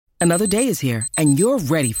Another day is here, and you're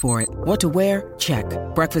ready for it. What to wear? Check.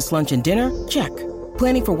 Breakfast, lunch, and dinner? Check.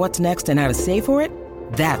 Planning for what's next and how to save for it?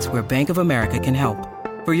 That's where Bank of America can help.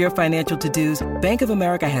 For your financial to-dos, Bank of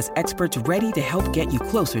America has experts ready to help get you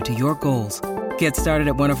closer to your goals. Get started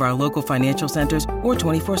at one of our local financial centers or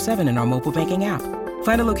 24/7 in our mobile banking app.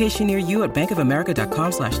 Find a location near you at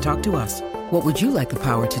bankofamerica.com/talktous. What would you like the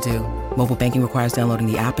power to do? Mobile banking requires downloading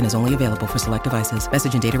the app and is only available for select devices.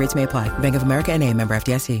 Message and data rates may apply. Bank of America N.A., member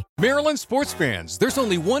FDIC. Maryland sports fans, there's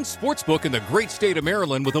only one sports book in the great state of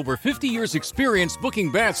Maryland with over 50 years experience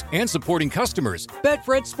booking bets and supporting customers.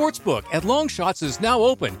 Betfred Sportsbook at Longshots is now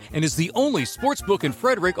open and is the only sports book in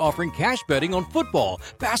Frederick offering cash betting on football,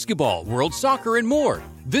 basketball, world soccer, and more.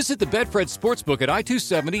 Visit the Betfred Sportsbook at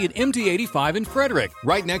I-270 and MD-85 in Frederick,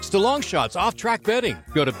 right next to Longshots off-track betting.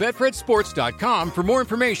 Go to betfredsports.com for more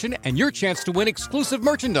information and your chance to win exclusive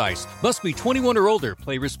merchandise. Must be 21 or older.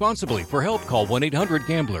 Play responsibly. For help, call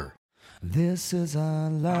 1-800-GAMBLER. This is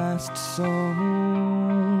our last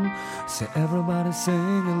song, so everybody sing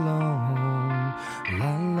along.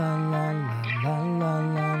 La la la la la la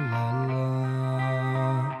la la.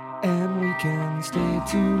 And we can't stay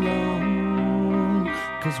too long,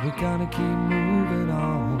 'cause we gotta keep moving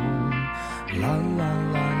on. La la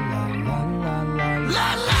la la la la la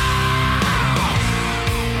la la.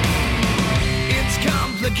 It's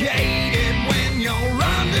complicated when you're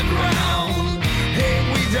underground. Hey,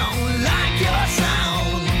 we don't like your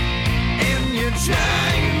sound, and your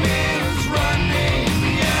time is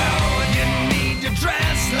running out. You need to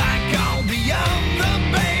dress like all the other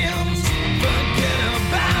bands. Forget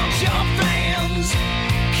about your fans,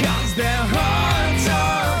 'cause their hearts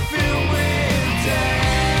are filled with doubt.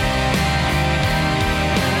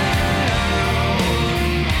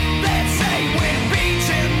 They say we're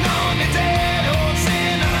beating on a dead horse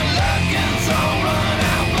and our luck is all run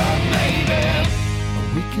out, but maybe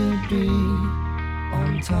we could be on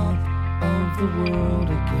top of the world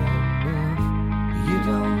again if you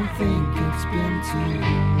don't think it's been too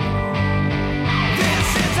long. This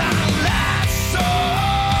is our last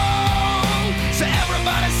song, so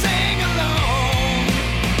everybody sing along.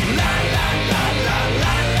 La la la la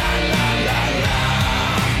la la la la la.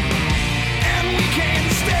 And we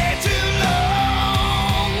can't stay too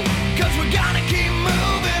long, 'cause we're gonna keep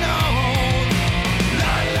moving on.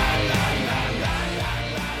 La la la la la la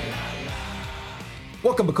la la.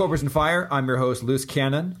 Welcome to Cobras and Fire. I'm your host, Luce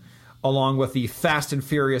Cannon, along with the fast and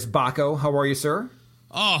furious Baco. How are you, sir?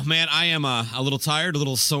 Oh, man, I am a little tired, a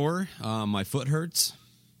little sore. My foot hurts.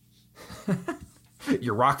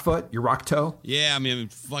 Your rock foot? Your rock toe? Yeah, I mean,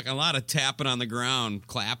 like a lot of tapping on the ground,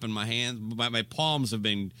 clapping my hands. My palms have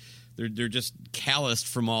been, they're just calloused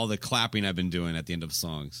from all the clapping I've been doing at the end of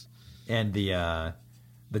songs. And the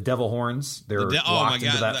devil horns, they're locked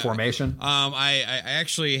into that formation? I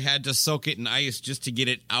actually had to soak it in ice just to get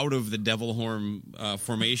it out of the devil horn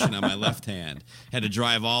formation on my left hand. Had to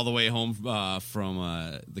drive all the way home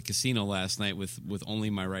from the casino last night with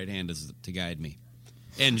only my right hand to guide me.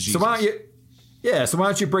 And Jesus. So why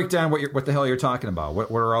don't you break down what the hell you're talking about? What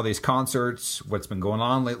are all these concerts? What's been going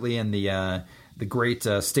on lately in the great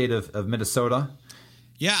state of Minnesota?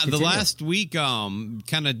 Yeah, Continue. The last week,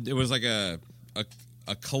 it was like a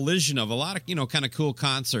collision of a lot of kind of cool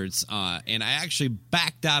concerts, and I actually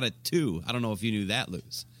backed out at 2. I don't know if you knew that,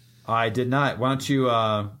 Luz. I did not. Why don't you?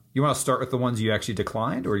 You want to start with the ones you actually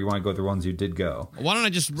declined, or you want to go with the ones you did go? Why don't I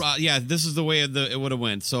just? This is the way it would have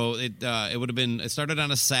went. So it would have been. It started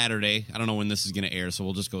on a Saturday. I don't know when this is going to air, so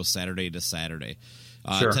we'll just go Saturday to Saturday.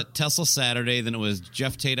 Sure. Tesla Saturday. Then it was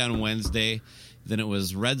Jeff Tate on Wednesday. Then it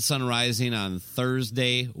was Red Sun Rising on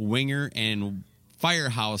Thursday. Winger and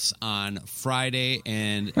Firehouse on Friday,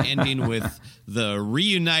 and ending with the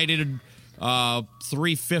reunited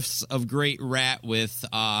 3/5 of Great Rat with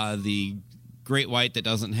the Great White that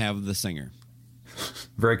doesn't have the singer.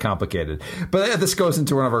 Very complicated. But this goes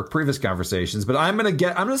into one of our previous conversations. But I'm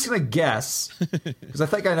just gonna guess because I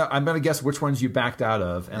think I know. I'm gonna guess which ones you backed out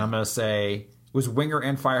of, and I'm gonna say, was Winger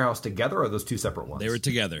and Firehouse together, or are those two separate ones? They were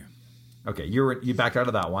together. Okay, you backed out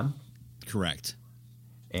of that one. Correct.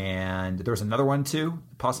 And there was another one too,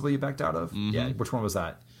 possibly you backed out of. Mm-hmm. Yeah, which one was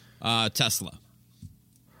that? Tesla.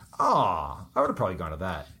 I would have probably gone to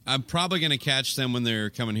that. I'm probably going to catch them when they're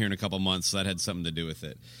coming here in a couple months, so that had something to do with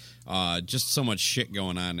it. Just so much shit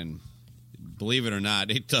going on, and believe it or not,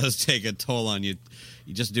 it does take a toll on you.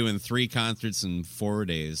 You're just doing 3 concerts in 4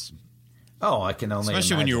 days. Oh, I can only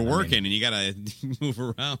especially when imagine. you're working and you got to move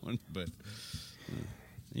around, but...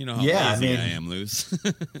 You know how lazy I am, Luce.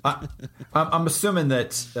 I'm assuming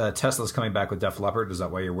that Tesla's coming back with Def Leppard. Is that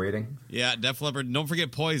why you're waiting? Yeah, Def Leppard. Don't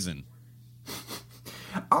forget Poison.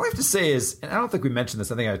 All I have to say is, and I don't think we mentioned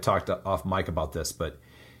this. I think I talked off mic about this, but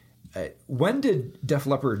when did Def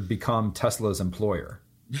Leppard become Tesla's employer?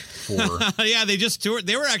 Yeah, they just toured.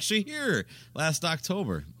 They were actually here last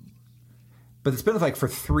October. But it's been like for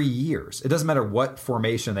 3 years. It doesn't matter what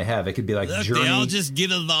formation they have. It could be like Look, Journey. they all just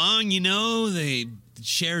get along, They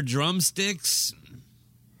share drumsticks.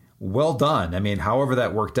 Well done. I mean, however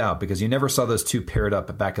that worked out, because you never saw those two paired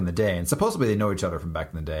up back in the day, and supposedly they know each other from back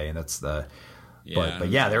in the day, and that's the. Yeah. But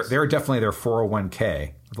yeah, they're definitely their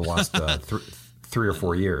 401k for the last 3 or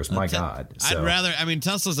 4 years. My God. So. I'd rather. I mean,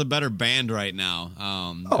 Tesla's a better band right now.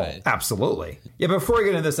 Absolutely. Yeah. But before we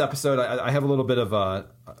get into this episode, I have a little bit of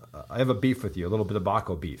I have a beef with you, a little bit of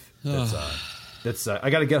Baco beef. That's I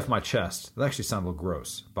got to get off my chest. That actually sounds a little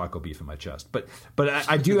gross, Baco beef in my chest. But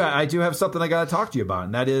I do have something I got to talk to you about,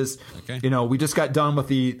 and that is, we just got done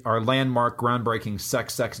with our landmark, groundbreaking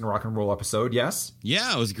Sex, and Rock and Roll episode. Yes.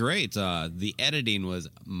 Yeah, it was great. The editing was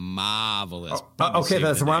marvelous. Okay,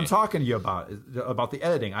 that's what I'm talking to you about the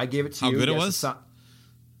editing. I gave it to you. How good it was.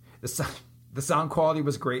 The sound quality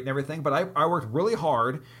was great and everything, but I worked really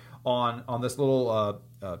hard on this little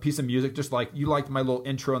piece of music, just like you liked my little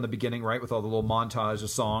intro in the beginning, right, with all the little montage of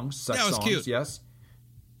songs, sex that was songs. Cute. Yes,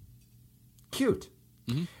 cute.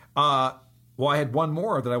 Mm-hmm. Well, I had one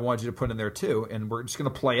more that I wanted you to put in there too, and we're just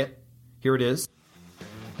going to play it. Here it is.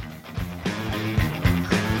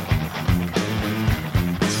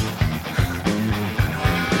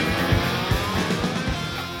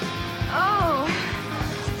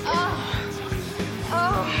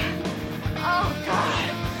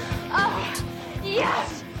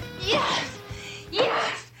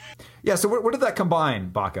 Yeah, so what did that combine,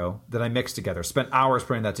 Baco, that I mixed together? Spent hours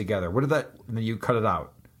putting that together. What did that, and then you cut it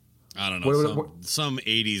out? I don't know. Some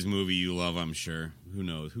 80s movie you love, I'm sure. Who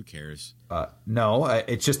knows? Who cares? No,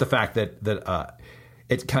 it's just the fact that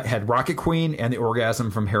it had Rocket Queen and the orgasm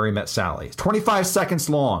from Harry Met Sally. It's 25 seconds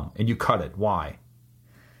long, and you cut it. Why?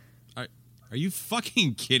 Are you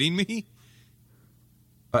fucking kidding me?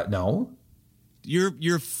 No.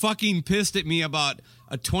 You're fucking pissed at me about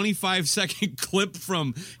a 25-second clip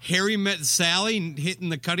from Harry Met Sally hitting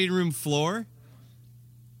the cutting room floor?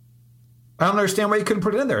 I don't understand why you couldn't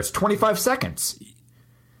put it in there. It's 25 seconds.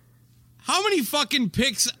 How many fucking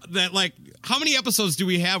picks how many episodes do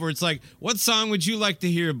we have where it's like, what song would you like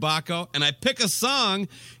to hear, Baco? And I pick a song,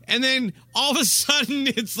 and then all of a sudden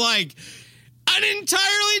it's like an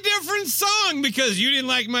entirely different song because you didn't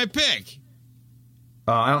like my pick.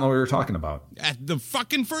 I don't know what you're talking about. At the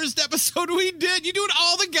fucking first episode we did. You do it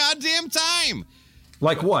all the goddamn time.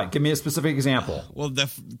 Like what? Give me a specific example. Well,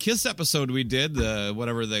 the Kiss episode we did,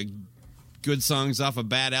 the good songs off of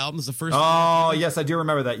bad albums, the first. Oh, yes, I do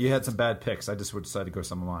remember that. You had some bad picks. I just decided to go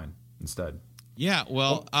some of mine instead. Yeah,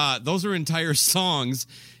 well, those are entire songs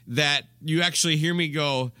that you actually hear me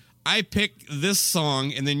go, I pick this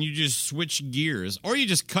song, and then you just switch gears. Or you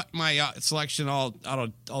just cut my selection all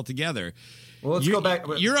together. Well, let's go back.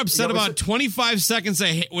 You're upset about 25 seconds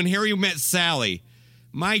when Harry Met Sally.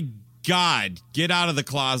 My God, get out of the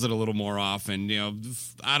closet a little more often.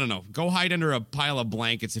 I don't know. Go hide under a pile of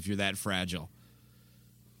blankets if you're that fragile.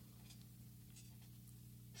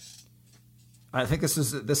 I think this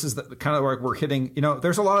is kind of where we're hitting.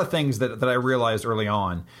 There's a lot of things that I realized early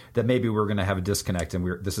on that maybe we're going to have a disconnect,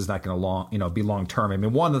 and this is not going to be long term. I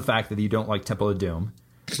mean, one, the fact that you don't like Temple of Doom,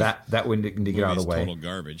 that we need to get out of the way. Total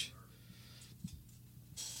garbage.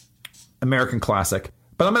 American classic.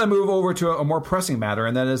 But I'm going to move over to a more pressing matter,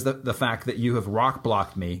 and that is the fact that you have rock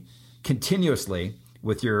blocked me continuously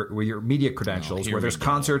with your media credentials, where there's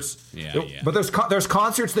concerts. Yeah. But there's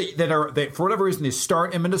concerts that for whatever reason they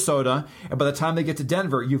start in Minnesota, and by the time they get to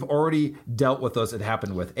Denver, you've already dealt with those. It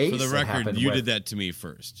happened with Ace. For the record, you did that to me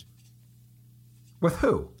first. With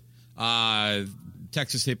who?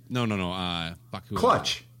 Texas Hip. No.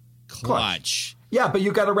 Clutch. Yeah, but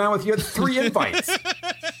you got around with you had 3 invites.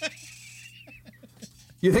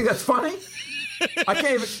 You think that's funny? I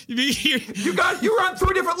can't even. You were on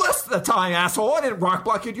 3 different lists at the time, asshole. I didn't rock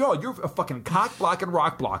block you. You're a fucking cock blocking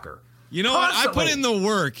rock blocker. You know Constantly. What? I put in the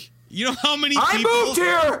work. You know how many people. I moved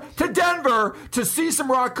here to Denver to see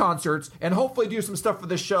some rock concerts and hopefully do some stuff for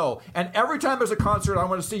the show. And every time there's a concert I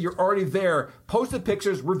want to see, you're already there. Posted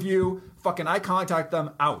pictures, review, fucking eye contact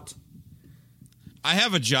them, out. I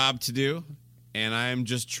have a job to do, and I'm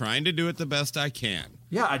just trying to do it the best I can.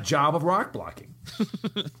 Yeah, a job of rock blocking.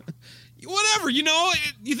 Whatever, you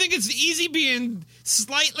think it's easy being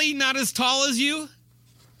slightly not as tall as you?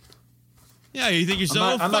 Yeah, you think you're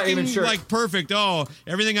so fucking sure. Perfect. Oh,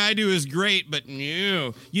 everything I do is great, but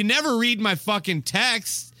you never read my fucking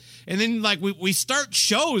texts. And then, like, we start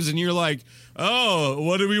shows, and you're like, oh,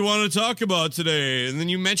 what do we want to talk about today? And then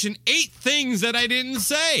you mention 8 things that I didn't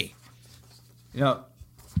say. You know,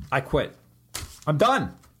 I quit. I'm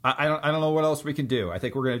done. I don't know what else we can do. I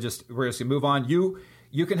think we're just gonna move on.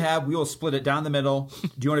 You can have. We will split it down the middle.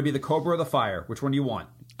 Do you want to be the Cobra or the Fire? Which one do you want?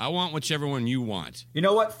 I want whichever one you want. You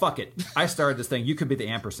know what? Fuck it. I started this thing. You could be the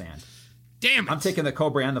ampersand. Damn it. I'm taking the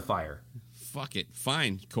Cobra and the Fire. Fuck it.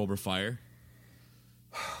 Fine, Cobra Fire.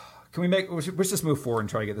 Can we let's just move forward and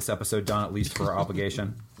try to get this episode done, at least for our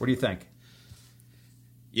obligation. What do you think?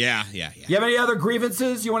 Yeah. You have any other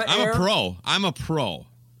grievances you want to air? I'm a pro.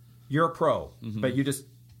 You're a pro, but you just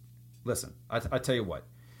listen. I tell you what.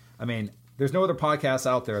 I mean, there's no other podcast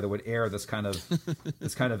out there that would air this kind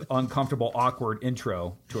of uncomfortable, awkward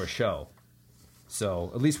intro to a show.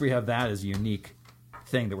 So at least we have that as a unique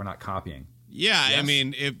thing that we're not copying. Yeah, Yes? I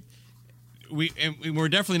mean, we're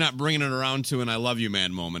definitely not bringing it around to an "I love you,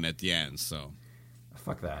 man" moment at the end. So,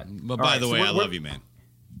 fuck that. but by the way, I love you, man.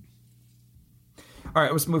 All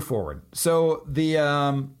right, let's move forward. So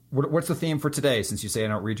what's the theme for today? Since you say I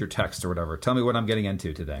don't read your text or whatever, tell me what I'm getting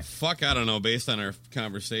into today. Fuck, I don't know. Based on our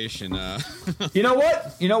conversation, You know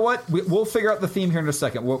what? We'll figure out the theme here in a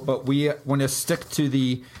second. But we want to stick to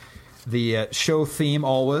the show theme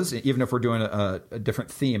always, even if we're doing a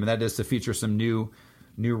different theme, and that is to feature some new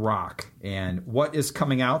rock. And what is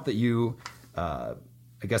coming out that you, I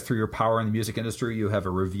guess through your power in the music industry, you have a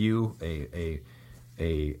review,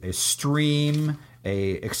 a stream,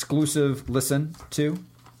 a exclusive listen to?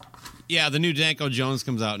 Yeah, the new Danko Jones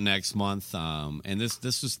comes out next month, and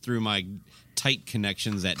this was through my tight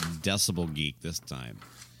connections at Decibel Geek this time.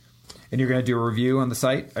 And you're going to do a review on the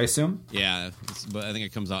site, I assume? Yeah, but I think it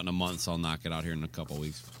comes out in a month, so I'll knock it out here in a couple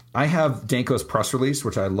weeks. I have Danko's press release,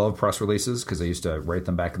 which I love press releases because I used to write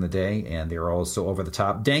them back in the day, and they were all so over the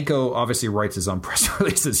top. Danko obviously writes his own press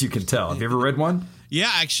releases, you can tell. Have you ever read one?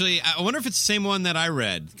 Yeah, actually, I wonder if it's the same one that I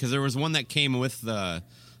read, because there was one that came with the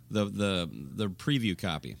preview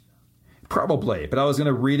copy. Probably, but I was going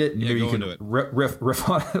to read it, and maybe you can riff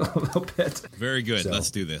on it a little bit. Very good. So,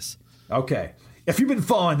 let's do this. Okay. If you've been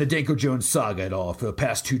following the Danko Jones saga at all for the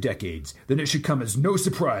past 2 decades, then it should come as no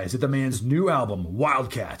surprise that the man's new album,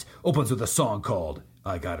 Wildcat, opens with a song called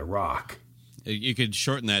I Gotta Rock. You could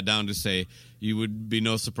shorten that down to say you would be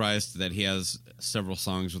no surprise that he has several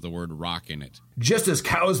songs with the word rock in it. Just as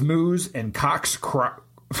cows moos and cocks crow...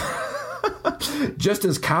 Just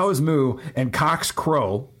as cows moo and cocks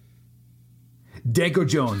crow, Danko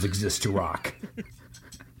Jones exists to rock.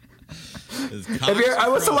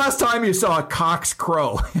 What's the last time you saw a cock's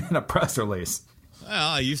crow in a press release? Well,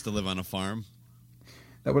 I used to live on a farm.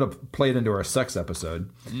 That would have played into our sex episode.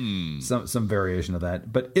 Some variation of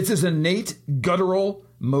that. But it's his innate, guttural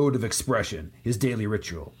mode of expression, his daily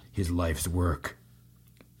ritual, his life's work.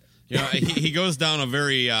 You know, he goes down a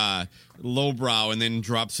very lowbrow and then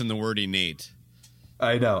drops in the word innate.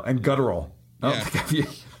 I know, and guttural. I don't think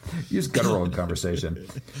I've used guttural in conversation.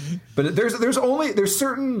 But there's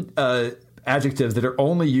certain adjectives that are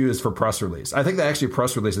only used for press release. I think that actually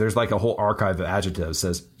press release, there's like a whole archive of adjectives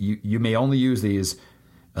says you may only use these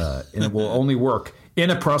and it will only work in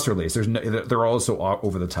a press release. They're also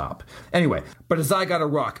over the top. Anyway, but as I Gotta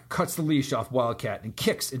Rock cuts the leash off Wildcat and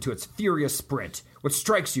kicks into its furious sprint, what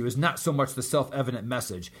strikes you is not so much the self-evident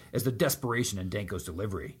message as the desperation in Danko's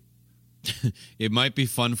delivery. It might be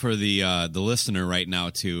fun for the listener right now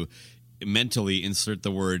to mentally insert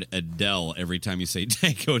the word Adele every time you say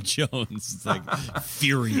Danko Jones. It's like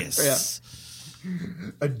furious.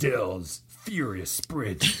 Yeah. Adele's furious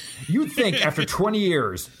sprint. You'd think after 20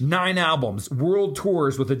 years, 9 albums, world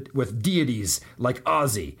tours with deities like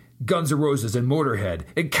Ozzy, Guns N' Roses, and Motorhead,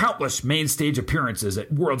 and countless main stage appearances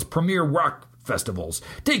at world's premier rock festivals,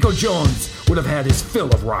 Danko Jones would have had his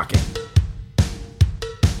fill of rocking.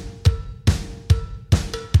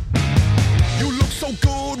 You look so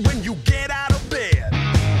good when you get out of bed.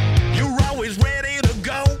 You're always ready to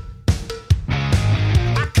go.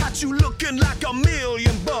 I caught you looking like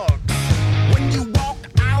 $1,000,000 when you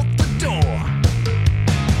walked out the door.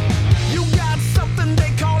 You got something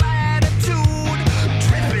they call attitude,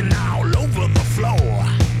 dripping all over the floor.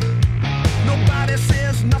 Nobody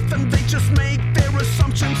says nothing, they just make their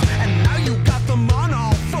assumptions, and now you got them on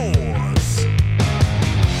all fours.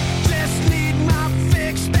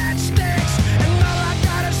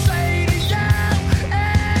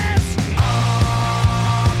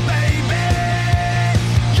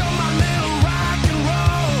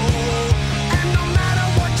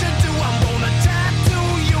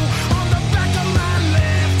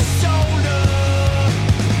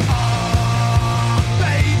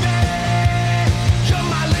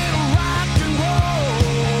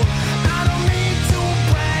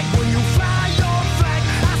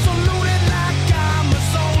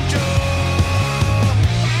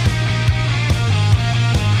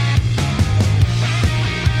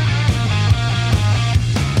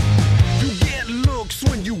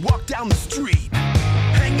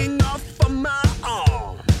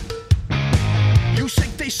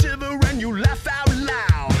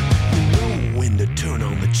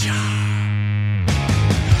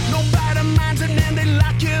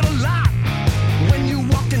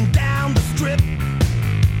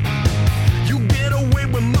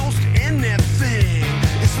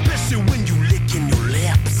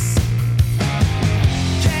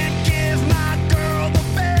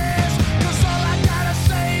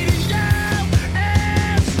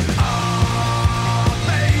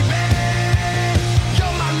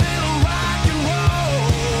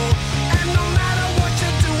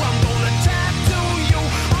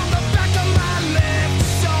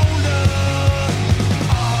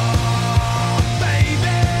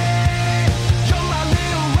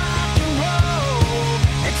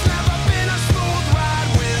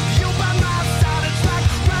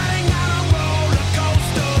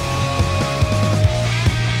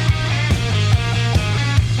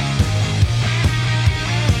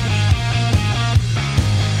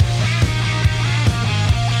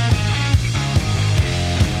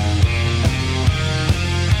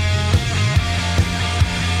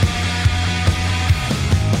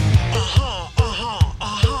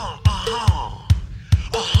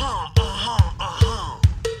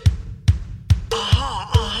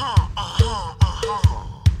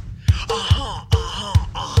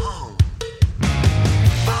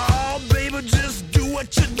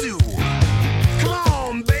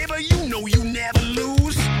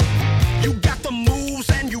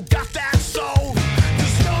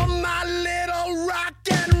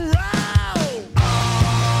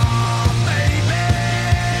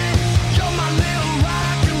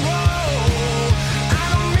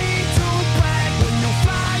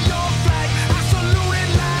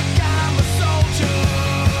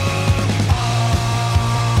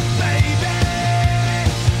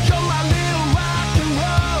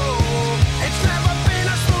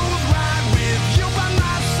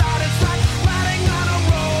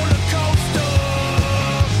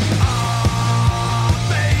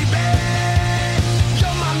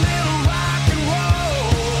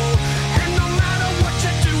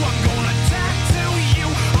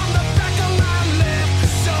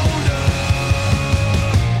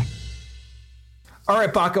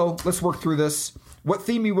 right, Baco, let's work through this. What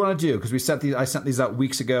theme you want to do? Because I sent these out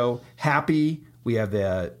weeks ago. Happy. We have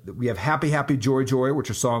Happy, Joy, Joy, which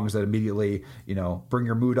are songs that immediately, bring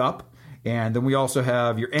your mood up. And then we also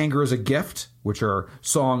have Your Anger is a Gift, which are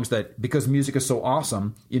songs that, because music is so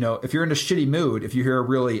awesome, if you're in a shitty mood, if you hear a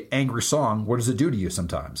really angry song, what does it do to you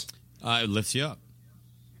sometimes? It lifts you up.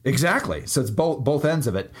 Exactly. So it's both ends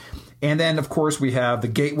of it. And then, of course, we have the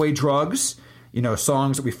gateway drugs,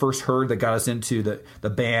 songs that we first heard that got us into the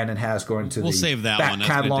band and has going to we'll the save that back one. That's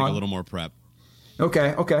going to catalog. take a little more prep.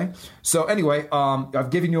 Okay. So anyway,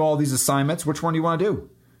 I've given you all these assignments. Which one do you want to do?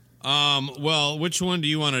 Well, which one do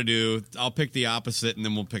you want to do? I'll pick the opposite, and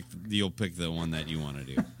then you'll pick the one that you want to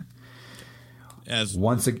do. As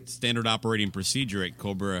standard operating procedure at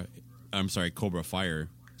Cobra Fire.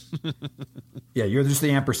 Yeah, you're just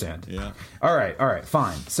the ampersand. Yeah. All right,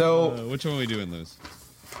 fine. So which one are we doing, Luz?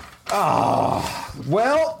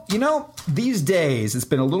 Well, these days it's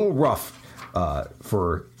been a little rough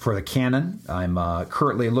for the canon. I'm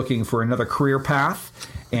currently looking for another career path,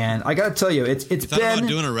 and I got to tell you, it's been about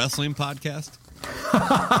doing a wrestling podcast.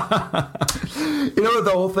 What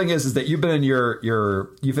the whole thing is that you've been in you've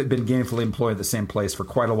been gainfully employed at the same place for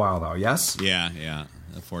quite a while now. Yes. Yeah.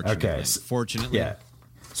 Fortunately. Okay. Fortunately. Yeah.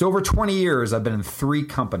 So over 20 years, I've been in 3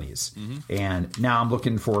 companies, and now I'm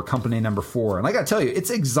looking for company number 4. And I got to tell you, it's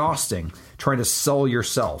exhausting trying to sell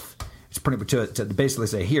yourself. It's pretty to basically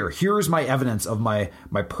say, here's my evidence of my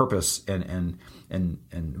purpose and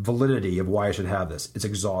validity of why I should have this. It's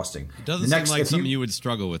exhausting. It doesn't seem like something you would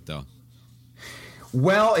struggle with, though.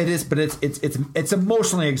 Well, it is, but it's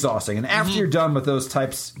emotionally exhausting. And after you're done with those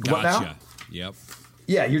types, Gotcha. what now? Yep.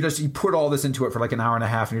 Yeah, you put all this into it for like an hour and a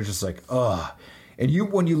half, and you're just like, ugh.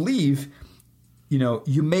 And when you leave,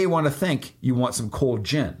 you may want to think you want some cold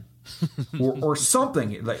gin, or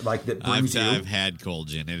something like that brings you. I've had cold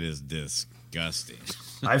gin. It is disgusting.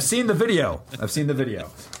 I've seen the video.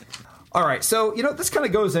 All right, so this kind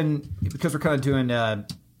of goes in because we're kind of doing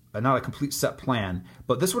not a complete set plan,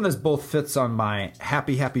 but this one both fits on my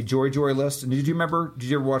Happy, Joy, Joy list. And did you ever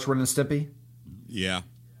watch Ren and Stimpy? Yeah.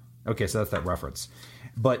 Okay, so that's that reference.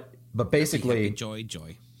 But basically, Happy,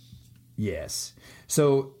 Joy. Yes.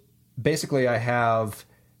 So basically, I have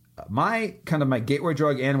my gateway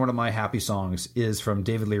drug, and one of my happy songs is from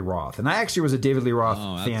David Lee Roth. And I actually was a David Lee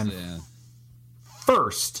Roth fan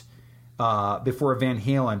first before Van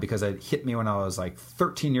Halen, because it hit me when I was like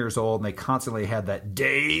 13 years old, and they constantly had that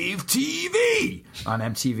Dave TV on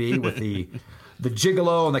MTV with the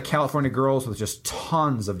Gigolo and the California Girls with just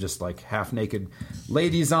tons of just like half naked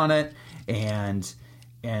ladies on it. And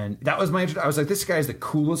that was my. I was like, this guy's the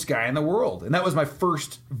coolest guy in the world, and that was my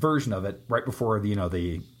first version of it. Right before the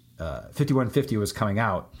 5150 was coming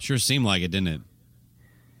out. Sure seemed like it, didn't it?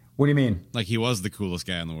 What do you mean? Like he was the coolest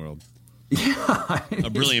guy in the world. Yeah,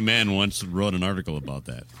 a brilliant man once wrote an article about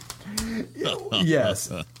that.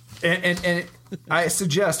 Yes, and I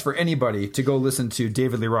suggest for anybody to go listen to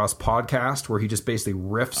David Lee Roth's podcast, where he just basically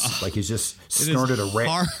riffs like he's just snorted a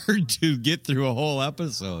rail. It's hard to get through a whole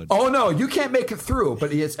episode. Oh no, you can't make it through.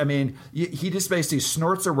 But he just basically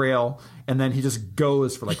snorts a rail, and then he just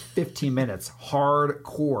goes for like 15 minutes,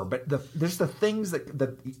 hardcore. But there's the things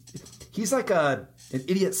that he's like an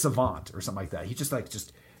idiot savant or something like that. He just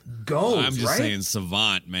goes. I'm just right? saying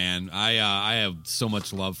savant, man. I have so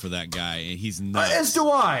much love for that guy. He's nuts. As do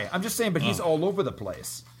I. I'm just saying, but he's all over the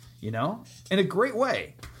place, in a great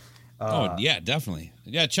way. Yeah, definitely.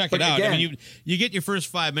 Yeah, check it out. Again, I mean, you get your first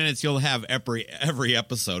 5 minutes, you'll have every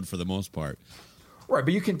episode for the most part. Right,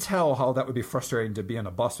 but you can tell how that would be frustrating to be on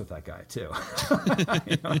a bus with that guy too.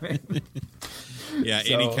 You know what I mean? Yeah,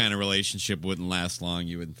 any kind of relationship wouldn't last long,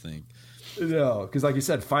 you would think. No, because like you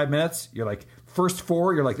said, 5 minutes, you're like, first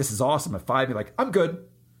 4, you're like, this is awesome. At 5, you're like, I'm good.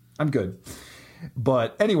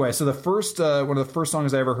 But anyway, so the first one of the first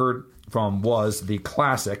songs I ever heard from was the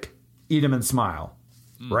classic "Eat 'Em and Smile,"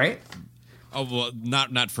 right? Oh well,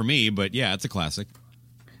 not for me, but yeah, it's a classic.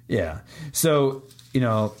 Yeah. So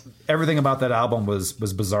everything about that album was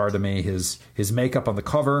bizarre to me. His makeup on the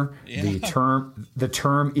cover, the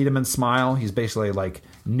term "Eat 'Em and Smile." He's basically like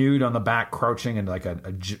nude on the back, crouching in like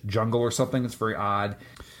a jungle or something. It's very odd.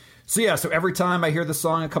 So yeah, so every time I hear the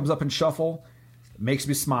song, it comes up in shuffle. It makes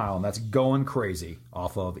me smile, and that's Going Crazy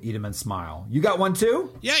off of Eat 'Em and Smile. You got one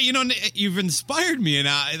too? Yeah, you've inspired me, and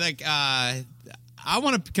I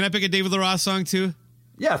want to. Can I pick a David Lee Roth song too?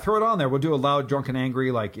 Yeah, throw it on there. We'll do a Loud, Drunk, and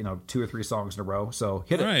Angry, 2 or 3 songs in a row. So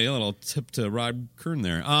hit it. All right, a little tip to Rod Kern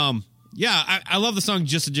there. Yeah, I love the song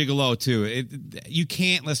Just a Gigolo too. You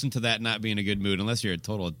can't listen to that and not be in a good mood unless you're a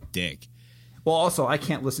total dick. Well, also, I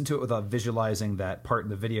can't listen to it without visualizing that part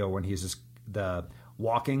in the video when he's just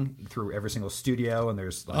walking through every single studio, and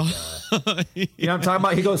there's like, you know what I'm talking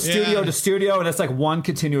about? He goes studio to studio, and it's like one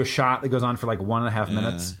continuous shot that goes on for like 1.5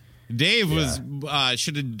 minutes. Dave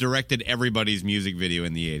should have directed everybody's music video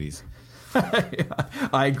in the 80s.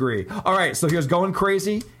 I agree. All right, so here's Going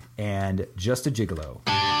Crazy and Just a Gigolo.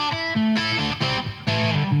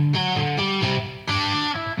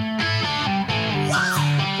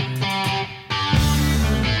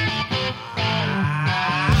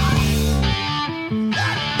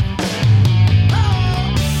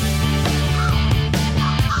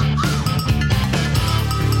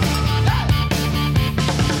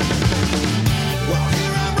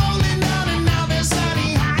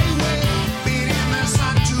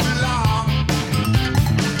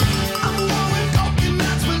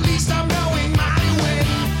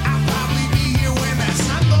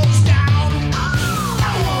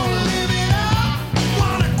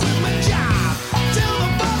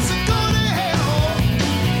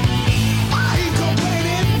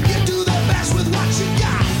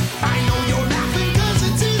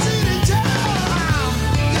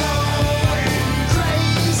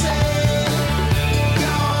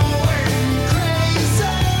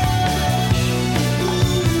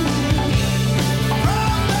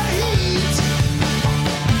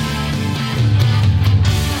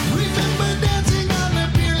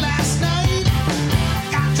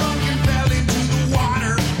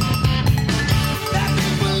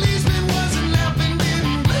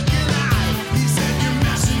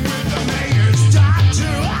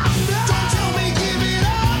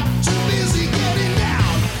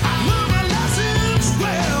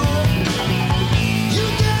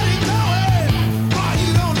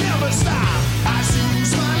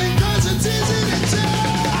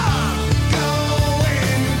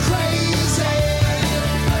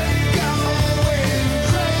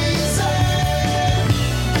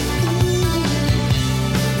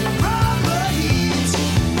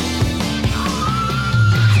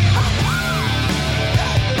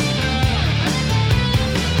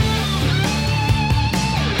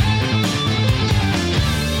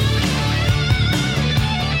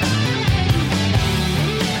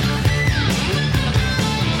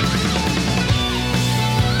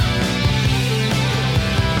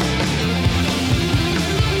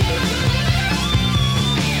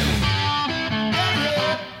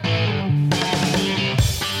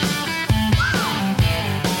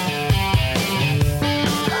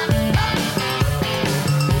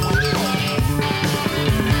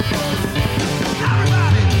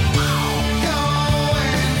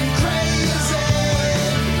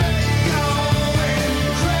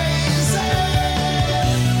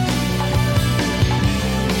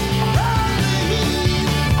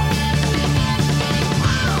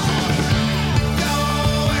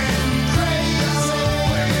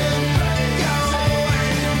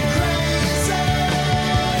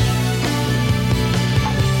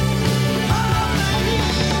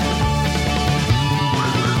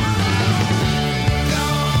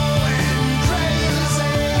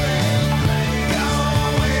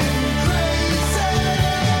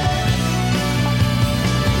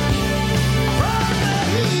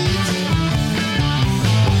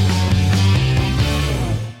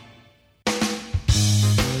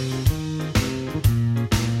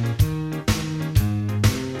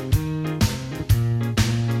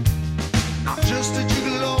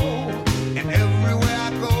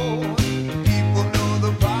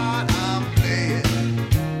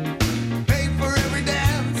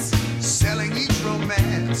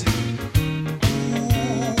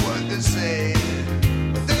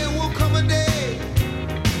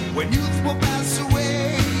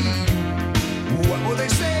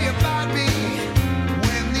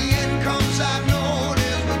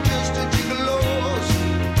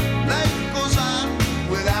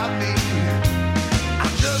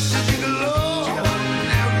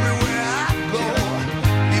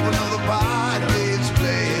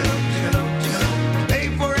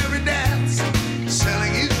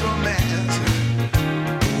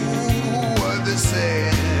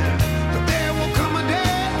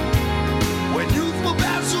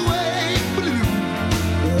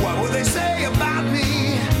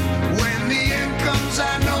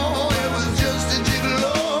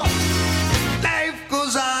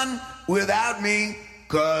 without me,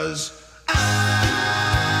 'cause I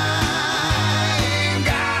ain't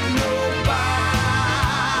got nobody.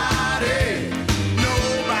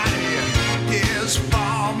 Nobody is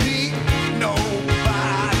for me.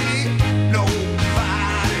 Nobody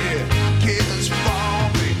cares for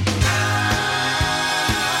me.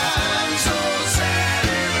 I'm so sad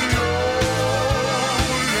and lonely.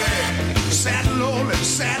 Sad and lonely,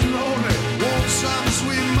 sad and lonely. Want some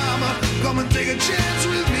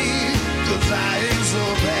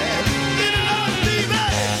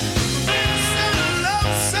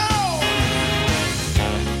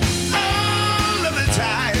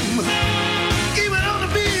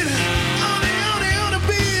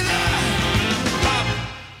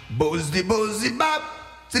Hey, boozy bop,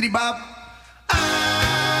 city bop. I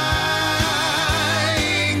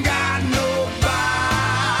ain't got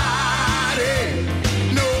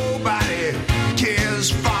nobody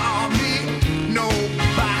cares for me.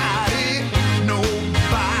 Nobody.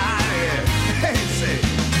 Hey, say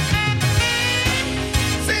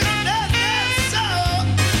that so.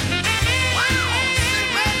 Wow, say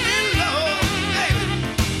my little Lord, baby.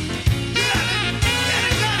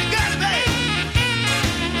 Got it, baby.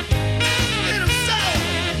 Little soul,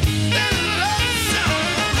 little love soul.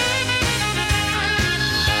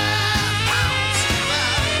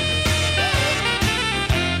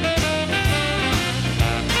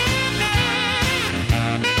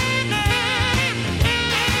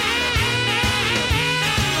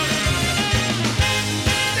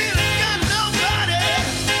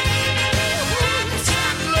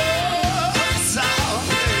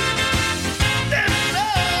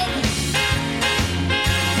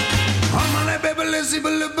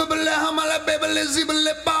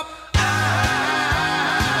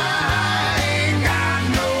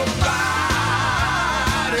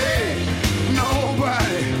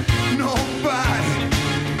 Nobody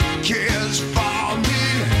cares for me.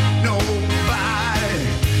 Nobody.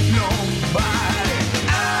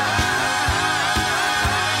 I'm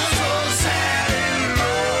so sad and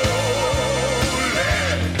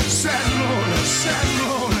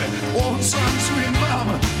lonely. Want some sweet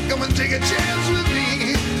mama, come and take a chance with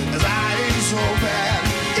me, 'cause I ain't so bad.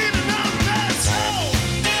 Give it up that soul,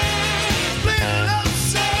 little love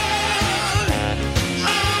soul,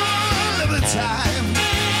 all of the time.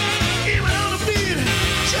 Even on the beat,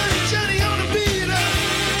 Johnny on the beat.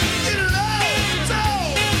 Little love soul,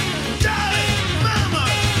 darling mama,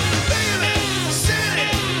 baby, city,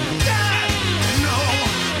 got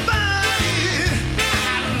nobody.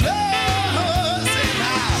 I love, say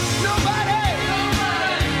now, nobody,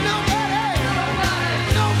 no one.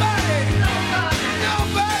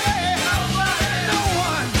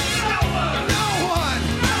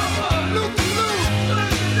 Look,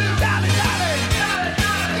 dolly,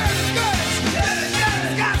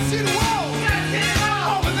 got to see the wall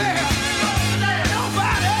over there.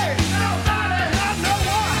 Nobody, not no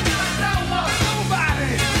one.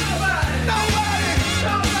 Nobody.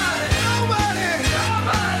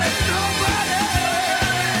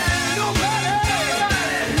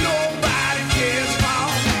 Nobody cares for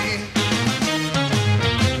me.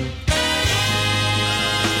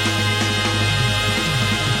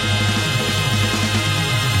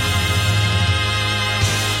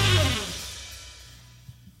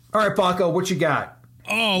 All right, Paco, what you got?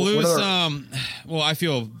 Oh, What Lewis. other- Well, I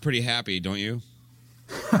feel pretty happy, don't you?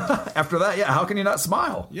 After that, yeah, how can you not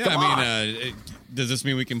smile? Yeah, Come on. does this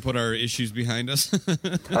mean we can put our issues behind us?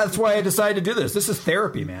 That's why I decided to do this. This is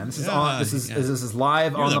therapy, man. This is Yeah, this is yeah. this is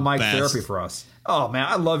live You're on the the mic best. therapy for us. Oh man,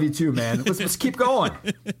 I love you too, man. Let's keep going.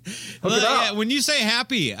 Hook it up. Yeah, when you say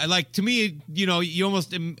happy, I like, to me, you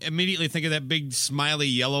almost immediately think of that big smiley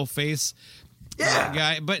yellow face Yeah.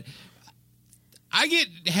 guy. But I get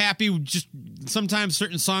happy just sometimes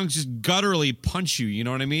certain songs just gutturally punch you. You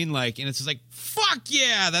know what I mean? Like, and it's just like, fuck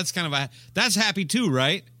yeah, that's happy too,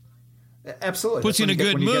 right? Absolutely. Puts you in a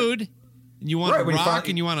good mood. And you want Right, to when you rock find-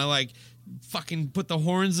 and you want to like fucking put the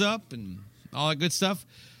horns up and all that good stuff.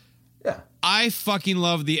 Yeah. I fucking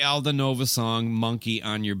love the Alda Nova song "Monkey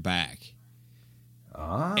on Your Back."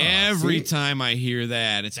 Every see? time I hear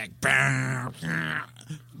that, it's like, now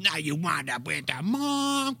you wind up with the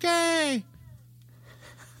monkey.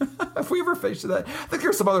 Have we ever featured that? I think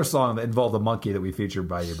there's some other song that involved a monkey that we featured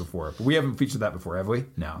by you before, but we haven't featured that before, have we?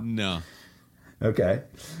 No. No. Okay.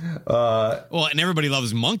 Well, and everybody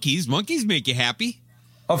loves monkeys. Monkeys make you happy.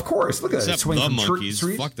 Of course. Look at that. Except Swing the from monkeys.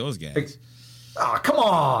 trees. Fuck those guys. Come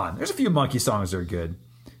on. There's a few monkey songs that are good,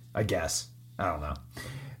 I guess. I don't know.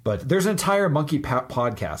 But there's entire monkey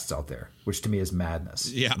podcasts out there, which to me is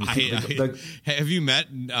madness. Yeah. Have you met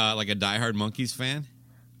like a diehard Monkeys fan?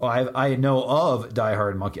 Well, I know of Die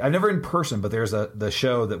Hard Monkey. I've never in person, but there's the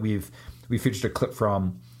show that we featured a clip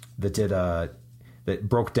from that did that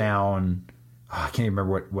broke down. I can't even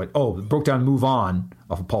remember what broke down "Move On"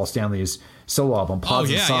 off of Paul Stanley's solo album. Pods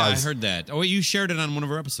and yeah, Sods. I heard that. Oh, you shared it on one of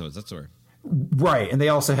our episodes. That's where. Right, and they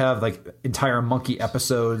also have like entire monkey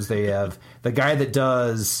episodes. They have the guy that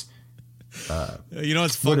does You know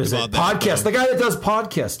what's what fucked is about it? that? Podcast. The guy that does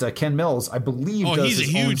podcast, Ken Mills, I believe. Oh, does he's a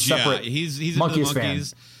his own huge separate He's into Monkeys the fan.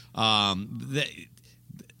 Monkeys.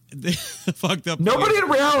 The fucked up. Nobody in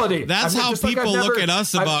reality. That's I mean, how just like people I've look never- at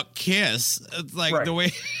us I've- about Kiss. It's like Right. the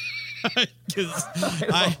way. Because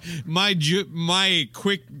my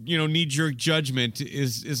quick knee jerk judgment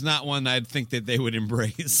is not one I'd think that they would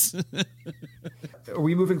embrace. are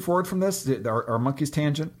we moving forward from this? Our monkeys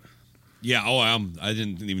tangent? Yeah. Oh, I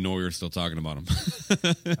didn't even know we were still talking about him.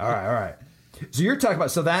 All right. So you're talking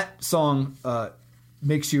about, so that song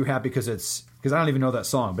makes you happy because I don't even know that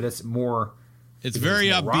song, but it's more. It's very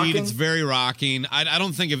upbeat. Rocking? It's very rocking. I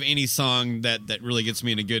don't think of any song that really gets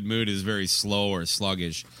me in a good mood is very slow or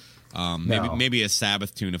sluggish. Maybe a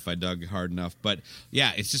Sabbath tune if I dug hard enough. But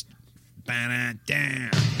yeah, it's just.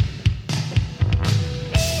 Ba-da-da.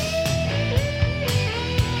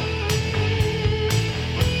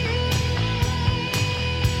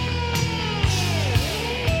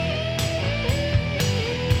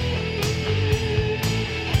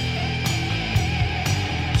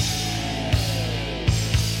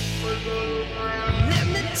 Let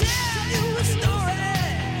me tell you a story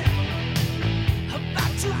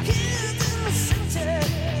about two kids in the city.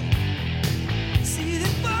 See,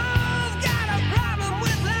 they both got a problem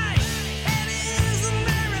with life, and it isn't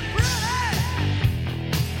very pretty.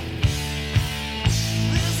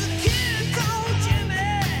 There's a kid called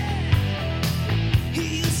Jimmy. He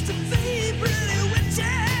used to be pretty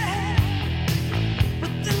witchy,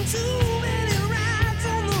 but then too many rides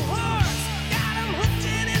on the horse got him hooked,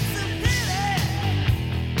 and it's a pity.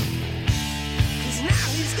 'Cause now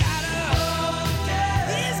he's got a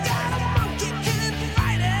monkey, can't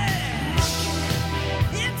fight it.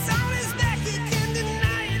 It's on his back, he can't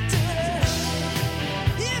deny it.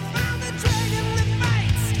 He found the dragon that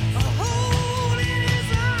bites a hole in his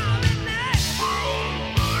arm and neck.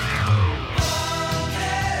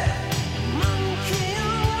 Monkey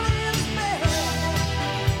on his back.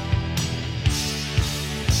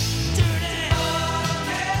 Dirty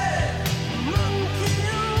monkey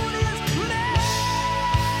on his back.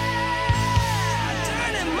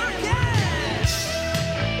 Dirty monkey.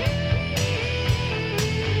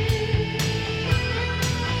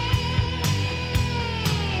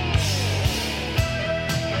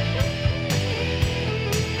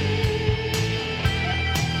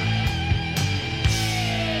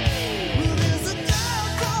 Well, there's a girl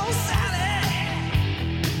called Sally.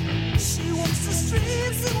 She walks the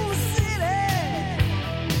streets in the city.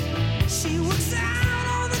 She works out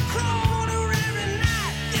on the corner every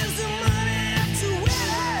night, gives her money up to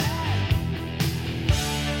Willie.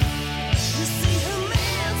 You see, her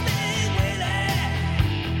man's big Willie,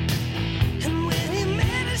 and when he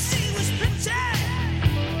met her, she was pretty.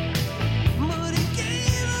 But he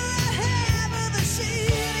gave her half of the she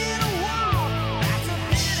didn't want. That's a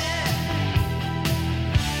pity.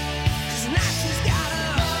 'Cause now she's got a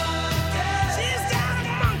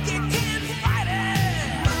monkey, can't fight it.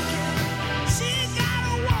 She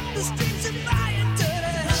gotta walk the streets and buy it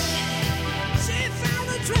dirty. She found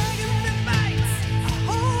the dragon that bites a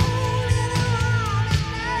hole in her arm and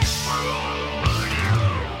neck.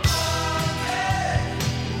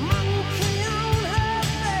 Monkey on her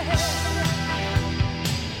back.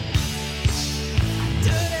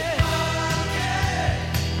 Dirty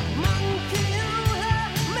monkey on her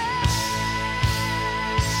back.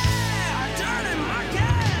 Dirty monkey.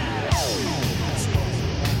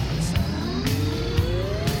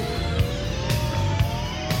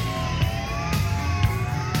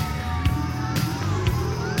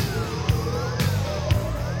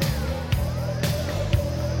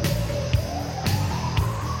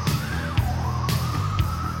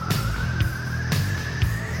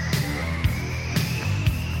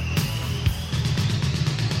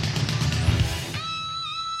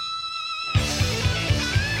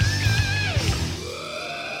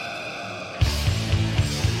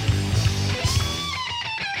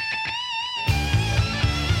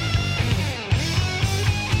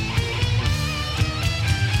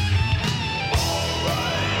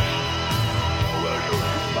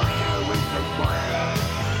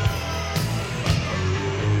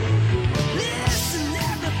 Listen,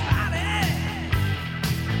 everybody,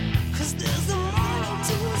 'cause there's a moral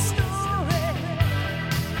to a story.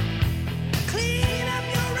 Clean up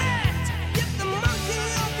your act, get the monkey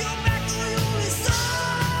off your back, or you'll be sorry.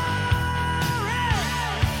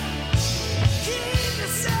 Keep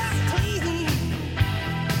yourself clean,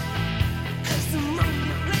 'cause the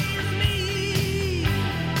monkey plays me.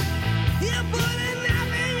 You put a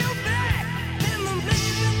knife in your back, and the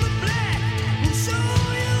blade in the black will show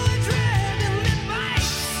you a dragon that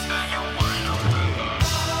bites.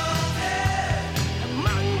 A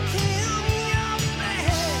monkey on your back.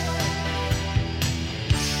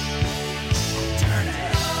 Dirty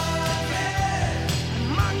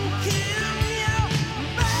monkey on your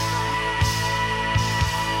back.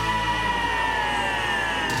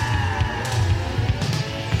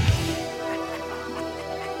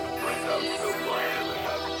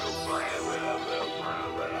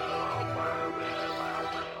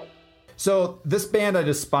 So this band I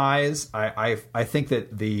despise. I think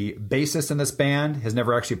that the bassist in this band has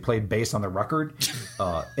never actually played bass on the record.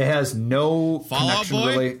 It has no Fall Out connection Boy?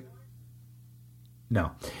 really.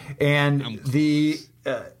 No, and they've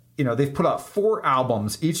put out 4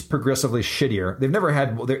 albums, each progressively shittier. They've never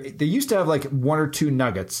had. They used to have like 1 or 2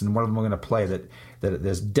 nuggets, and one of them I'm going to play that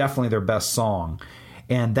is definitely their best song,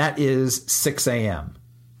 and that is 6 a.m.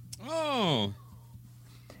 Oh.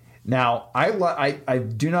 Now, I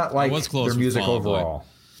do not like their music overall.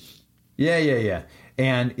 Yeah.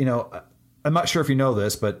 And, I'm not sure if you know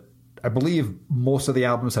this, but I believe most of the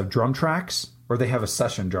albums have drum tracks, or they have a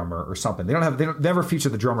session drummer or something. They never feature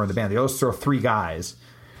the drummer in the band. They always throw 3 guys.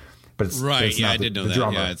 But it's I did know that.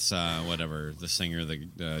 Drummer. Yeah, it's whatever. The singer, the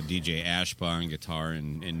DJ Ashba on guitar,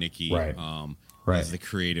 and Nikki is the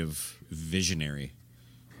creative visionary.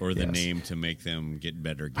 Or the name to make them get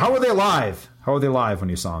better. Games. How are they live? When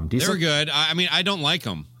you saw them? Decent? They're good. I mean, I don't like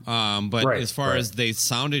them, but as far as they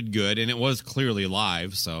sounded good, and it was clearly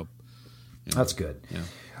live, so that's good. Yeah.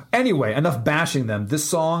 Anyway, enough bashing them. This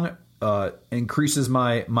song increases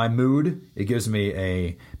my mood. It gives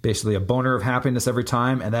me basically a boner of happiness every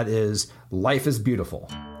time, and that is "Life Is Beautiful."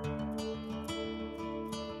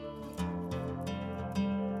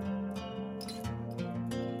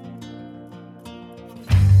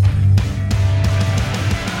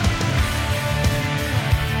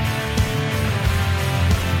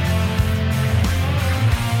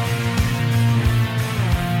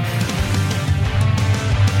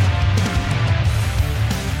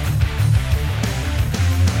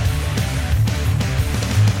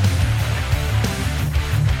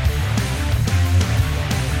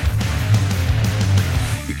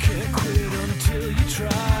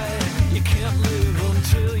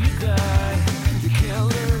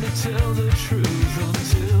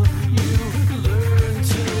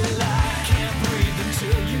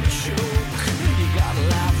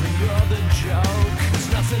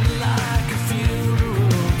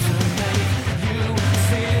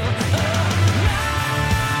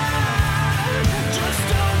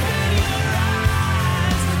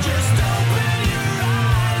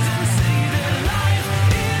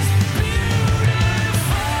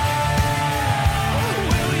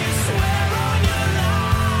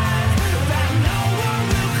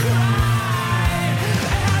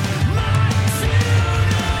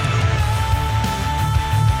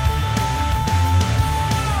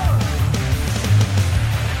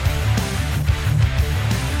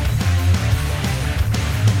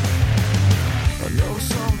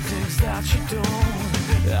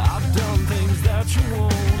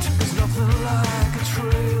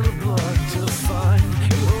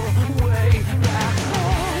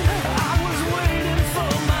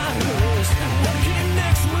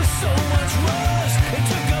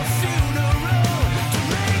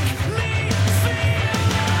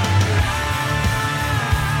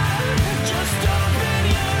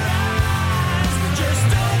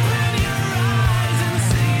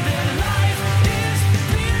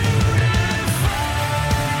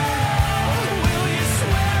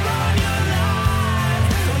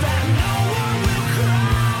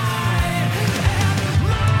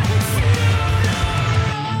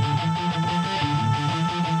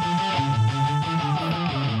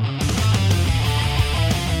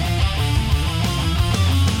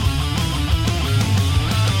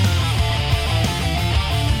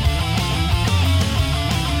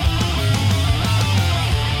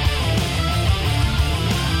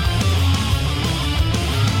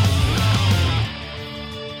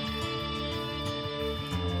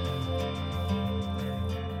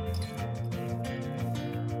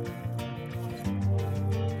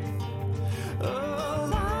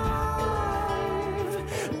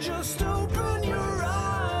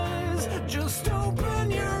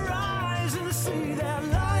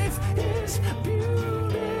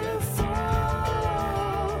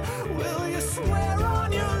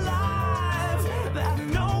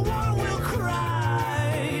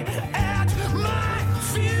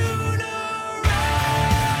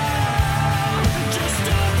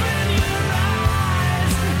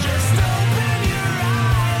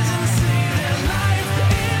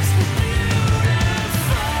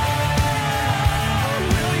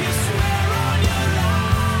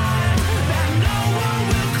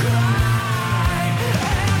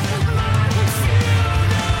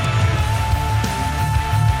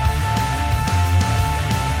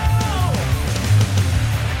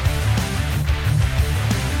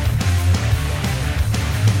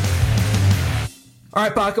 All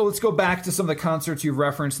right, Paco, let's go back to some of the concerts you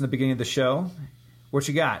referenced in the beginning of the show. What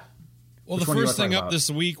you got? Well, the first thing up this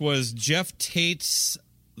week was Jeff Tate's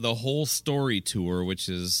the whole story tour, which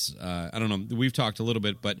is I don't know, we've talked a little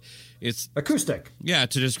bit, but it's acoustic. Yeah,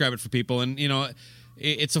 to describe it for people, and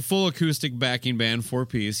it's a full acoustic backing band,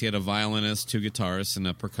 4-piece. He had a violinist, 2 guitarists, and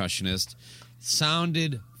a percussionist.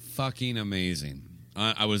 Sounded fucking amazing.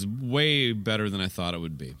 I was way better than I thought it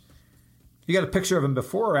would be. You got a picture of him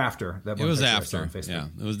before or after? It was after. Yeah,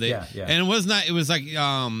 it was. Yeah. And it was not. It was like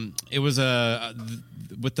it was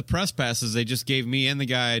with the press passes. They just gave me and the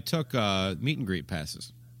guy I took meet and greet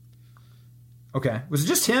passes. Okay, was it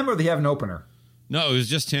just him, or did he have an opener? No, it was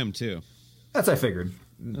just him too. That's I figured.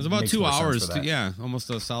 It was about 2 hours. Almost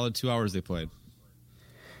a solid 2 hours they played.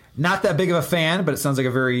 Not that big of a fan, but it sounds like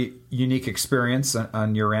a very unique experience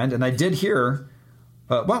on your end. And I did hear.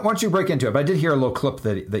 Why don't you break into it? But I did hear a little clip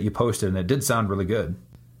that you posted, and it did sound really good.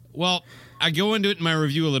 Well, I go into it in my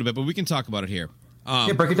review a little bit, but we can talk about it here.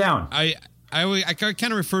 Break it down. I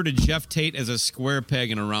kind of refer to Jeff Tate as a square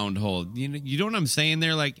peg in a round hole. You know what I'm saying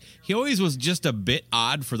there? Like, he always was just a bit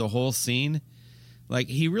odd for the whole scene. Like,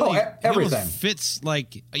 he really everything. He almost fits,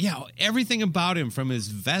 like, everything about him, from his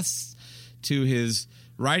vests to his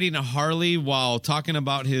riding a Harley while talking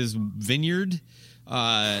about his vineyard.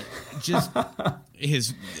 Just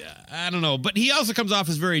his, I don't know. But he also comes off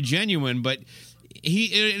as very genuine, but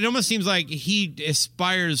it almost seems like he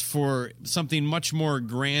aspires for something much more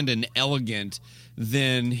grand and elegant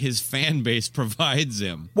than his fan base provides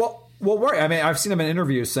him. Well, right. I mean, I've seen him in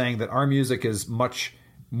interviews saying that our music is much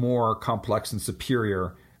more complex and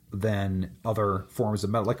superior than other forms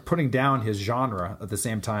of metal, like putting down his genre at the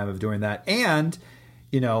same time of doing that. And,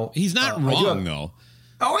 he's not wrong though.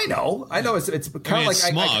 Oh, I know. It's kind of like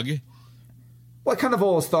smug. I kind of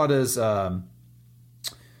always thought as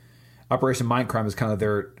Operation Mindcrime is kind of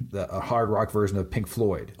a hard rock version of Pink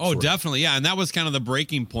Floyd. Oh, definitely, yeah. And that was kind of the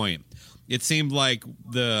breaking point. It seemed like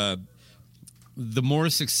the more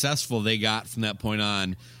successful they got from that point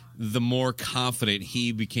on, the more confident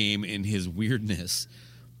he became in his weirdness.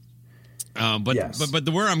 But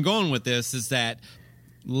where I'm going with this is that,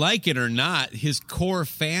 like it or not, his core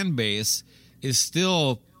fan base is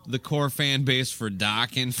still the core fan base for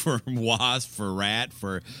Dokken, for Wasp, for Rat,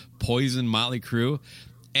 for Poison, Motley Crue.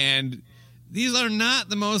 And these are not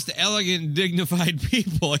the most elegant, dignified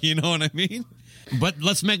people, you know what I mean? But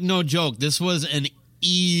let's make no joke, this was an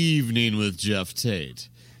evening with Jeff Tate.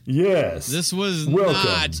 Yes. This was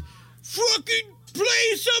not fucking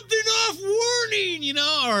play something off warning,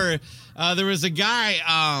 or there was a guy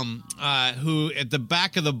who at the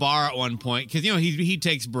back of the bar at one point, because he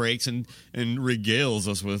takes breaks and regales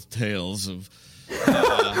us with tales of.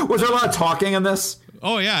 Was there a lot of talking in this?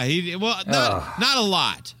 Oh yeah, not a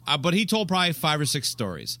lot, but he told probably 5 or 6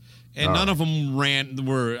 stories, and none of them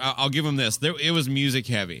were. I'll give him this: it was music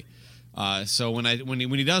heavy. So when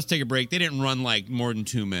he does take a break, they didn't run like more than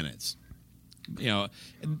 2 minutes. There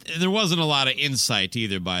wasn't a lot of insight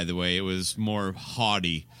either. By the way, it was more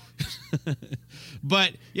haughty.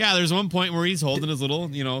 But yeah, there's one point where he's holding his little,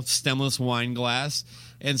 stemless wine glass,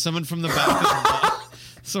 and someone from the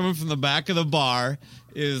back of the bar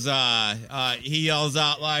is he yells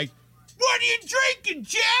out like, "What are you drinking,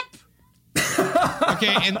 Jep?"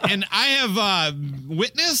 Okay, and I have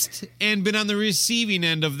witnessed and been on the receiving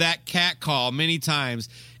end of that cat call many times,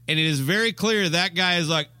 and it is very clear that guy is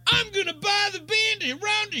like, "I'm gonna buy the band a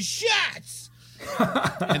round of shots."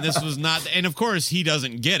 And this was not, and of course he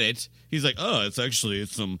doesn't get it. He's like, "Oh, it's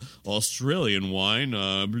some Australian wine,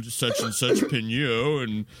 such and such Pinot,"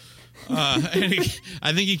 and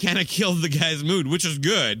I think he kind of killed the guy's mood, which is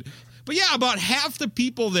good. But yeah, about half the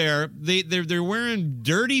people there, they're wearing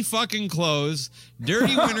dirty fucking clothes,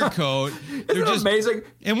 dirty winter coat. They're just amazing.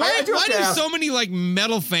 And why do so many like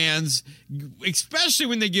metal fans, especially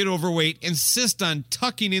when they get overweight, insist on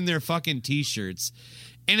tucking in their fucking t-shirts?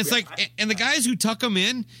 And it's and the guys who tuck them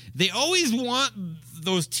in, they always want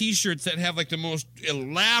those t-shirts that have like the most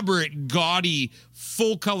elaborate, gaudy,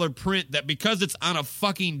 full color print that, because it's on a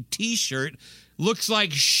fucking t-shirt, looks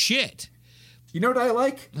like shit. You know what I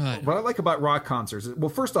like? What I like about rock concerts is, well,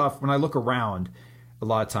 first off, when I look around a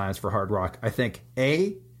lot of times for hard rock, I think,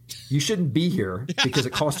 A, you shouldn't be here because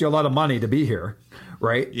it costs you a lot of money to be here,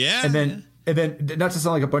 right? Yeah. And then not to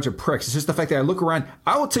sound like a bunch of pricks, it's just the fact that I look around.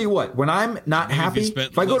 I will tell you what, when I'm not happy,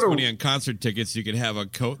 if I go to money on concert tickets, you could have a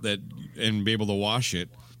coat and be able to wash it.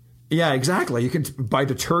 Yeah, exactly. You can buy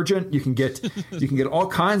detergent. You can get all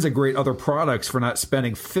kinds of great other products for not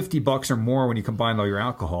spending $50 or more when you combine all your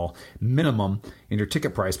alcohol minimum in your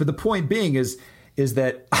ticket price. But the point being is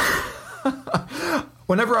that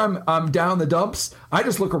whenever I'm down the dumps, I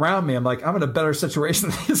just look around me. I'm like, I'm in a better situation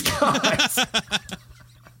than these guys.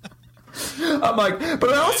 I'm like,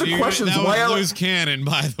 but I also question that why was I loose cannon,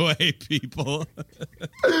 by the way, people.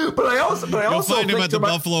 But I also You'll find him think at the to my-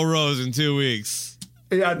 Buffalo Rose in 2 weeks.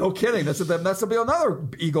 Yeah, no kidding. That's to be another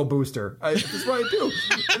ego booster. That's what I do.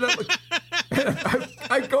 And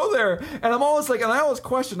I go there, and I'm always like, and I always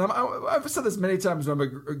question. I've said this many times when I'm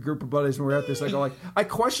a group of buddies when we're at this. I go like, I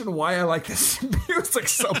question why I like this music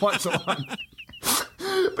so much.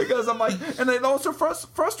 Because I'm like, and it also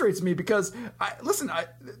frustrates me because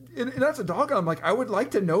and that's a dog. I'm like, I would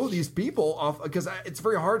like to know these people off because it's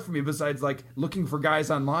very hard for me. Besides, like looking for guys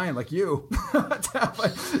online like you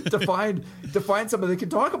to find somebody that can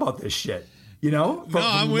talk about this shit. You know? No,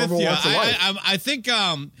 I'm with you. I think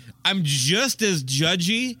I'm just as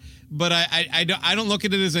judgy, but I don't look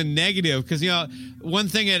at it as a negative because, you know, one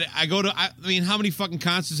thing I mean, how many fucking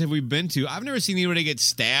concerts have we been to? I've never seen anybody get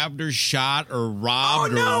stabbed or shot or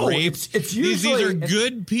robbed or raped. It's usually, these are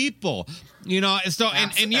good people, you know. So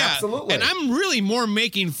and yeah, absolutely. And I'm really more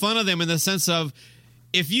making fun of them in the sense of,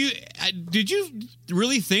 did you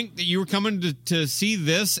really think that you were coming to see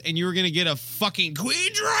this and you were going to get a fucking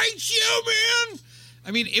Queensryche show, man?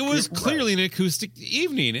 I mean, it was clearly an acoustic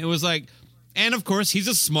evening. It was like, and of course, he's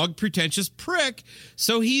a smug, pretentious prick,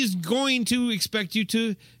 so he's going to expect you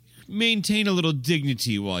to maintain a little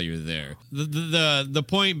dignity while you're there. The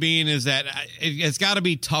point being is that it's got to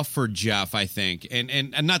be tough for Jeff, I think,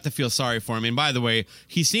 and not to feel sorry for him. And by the way,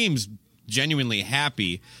 he seems genuinely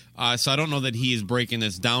happy. So I don't know that he is breaking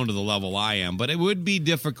this down to the level I am, but it would be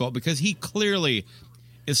difficult because he clearly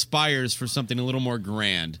aspires for something a little more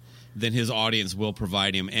grand than his audience will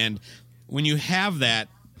provide him. And when you have that,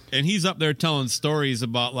 and he's up there telling stories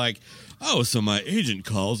about like, oh, so my agent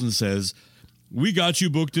calls and says, we got you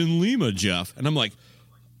booked in Lima, Jeff. And I'm like,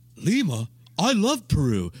 Lima? I love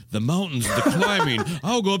Peru. The mountains, the climbing.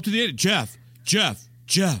 I'll go up to the end.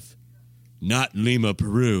 Jeff. Not Lima,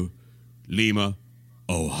 Peru. Lima,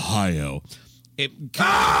 Ohio. It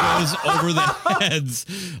kind of goes over the heads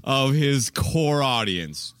of his core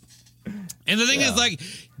audience. And the thing is, like,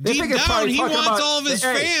 deep down, he wants all of his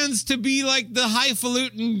fans to be like the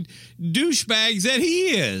highfalutin douchebags that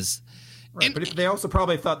he is. Right, and, but they also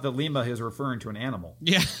probably thought that Lima is referring to an animal.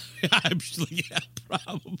 Yeah, probably.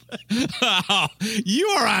 Oh, you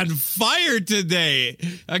are on fire today.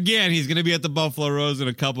 Again, he's going to be at the Buffalo Rose in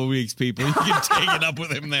a couple of weeks, people. You can take it up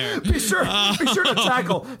with him there. Be sure to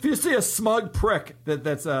tackle. If you see a smug prick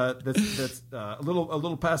that's a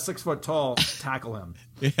little past 6 foot tall, tackle him.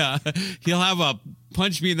 Yeah, he'll have a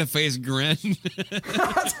punch me in the face grin.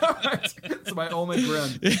 That's all right. It's my only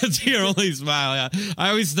grin. It's your only smile. Yeah, I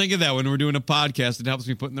always think of that when we're doing a podcast. It helps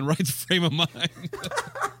me put in the right frame of mind.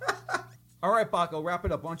 All right, Baco, wrap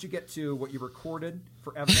it up. Why don't you get to what you recorded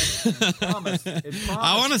for evidence? And promise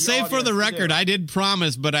I want to say for the record, I did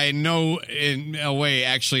promise, but I know in a way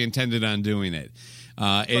actually intended on doing it.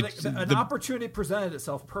 An opportunity presented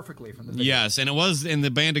itself perfectly from the video. Yes, and it was, and the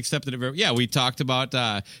band accepted it. Yeah, we talked about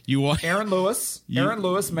Aaron Lewis. Aaron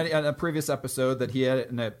Lewis, in a previous episode, that he had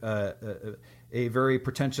a very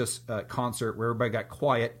pretentious concert where everybody got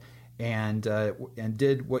quiet and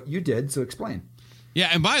did what you did. So explain. Yeah,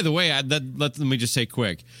 and by the way, let me just say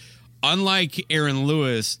quick. Unlike Aaron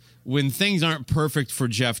Lewis, when things aren't perfect for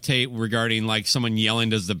Jeff Tate regarding like someone yelling,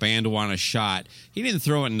 does the band want a shot? He didn't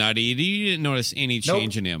throw it nutty. You didn't notice any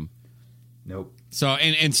change in him. Nope. So,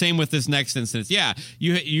 and same with this next instance. Yeah,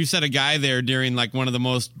 you said a guy there during like one of the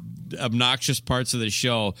most obnoxious parts of the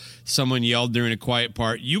show. Someone yelled during a quiet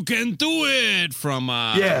part, "You can do it!" from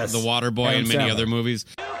yes. The Waterboy and many other movies.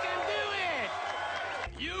 You can do it!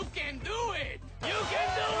 You can do it! You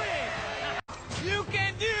can do it! You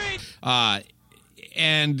can do it!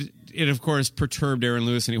 And it, of course, perturbed Aaron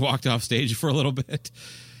Lewis, and he walked off stage for a little bit.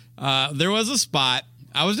 There was a spot.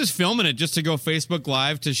 I was just filming it just to go Facebook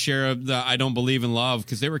Live to share the I Don't Believe in Love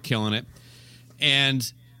because they were killing it.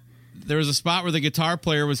 And there was a spot where the guitar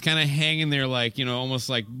player was kind of hanging there like, you know, almost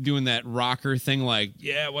like doing that rocker thing like,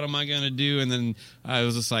 yeah, what am I going to do? And then I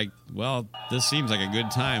was just like, well, this seems like a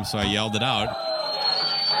good time. So I yelled it out.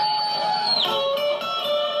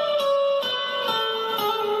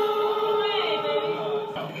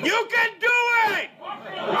 You can do it!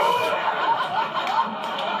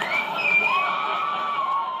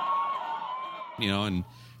 You know,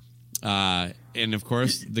 and of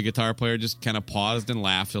course the guitar player just kind of paused and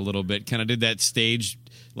laughed a little bit, kind of did that stage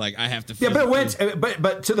like I have to. Yeah, but it went,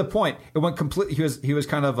 but to the point, it went completely. He was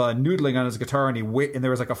kind of noodling on his guitar, and and there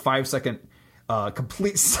was like a 5 second,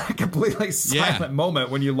 completely silent moment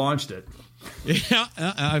when you launched it. Yeah,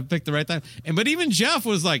 I picked the right time, but even Jeff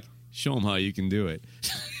was like, "Show him how you can do it."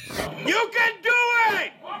 You can do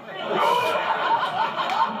it!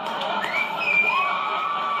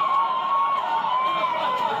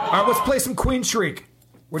 right, let's play some Queen Shriek.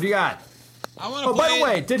 What do you got? I want to Oh, play. by the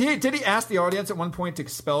way, did he ask the audience at one point to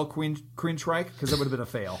spell Queen Shrike? Because that would have been a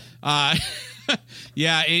fail.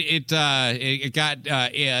 Yeah, it got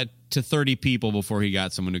to 30 people before he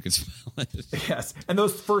got someone who could spell it. Yes, and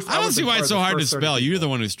those first. I don't see why it's so hard to spell. You're the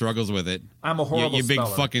one. one who struggles with it. I'm a horrible You big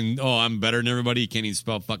speller. fucking. Oh, I'm better than everybody. You can't even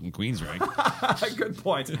spell fucking Queensryche. Good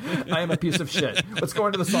point. I am a piece of shit. Let's go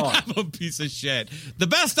into the song. I'm a piece of shit. The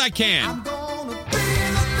best I can. I'm gonna be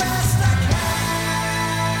the best I can.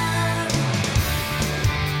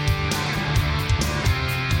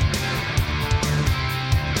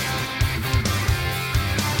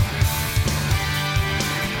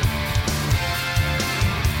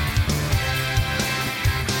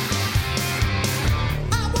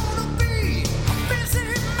 I wanna be a busy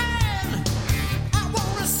man. I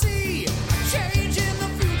wanna see a change in the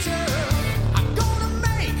future. I'm gonna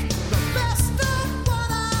make the best of what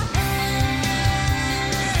I have.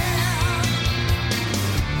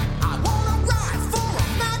 I wanna write for a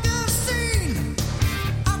magazine.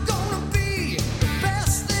 I'm gonna be the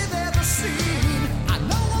best they've ever seen. I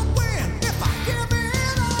know I'll win if I give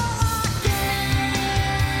it all I can.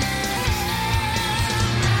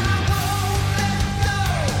 And I won't let go.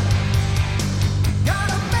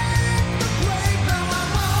 Gotta make the break, no, I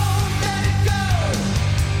won't let it go.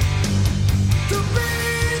 To be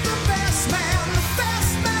the best man that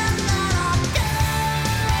I can.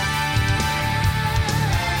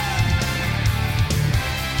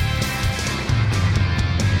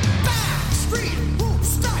 Backstreet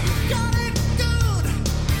Boomstar, you got it good.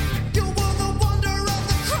 You were the wonder of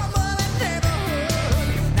the crumbling neighborhood.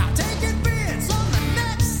 Now taking bids on the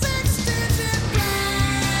next 6-digit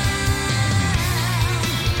plan.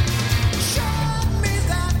 Showed me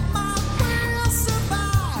that my will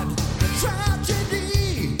survived the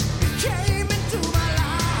tragedy that came into my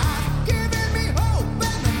life, giving me hope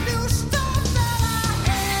and a new start that I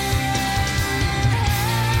had.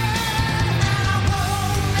 And I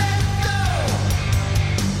won't let go.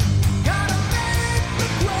 Gotta make the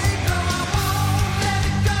grade, no, I won't let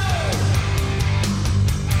it go.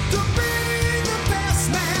 To be the best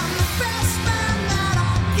man that I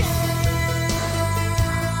can.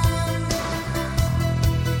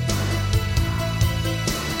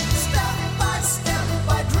 Step by step,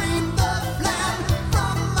 I dream the plan.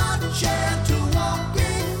 From my chair to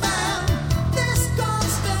walking man, this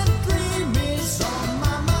constant dream is on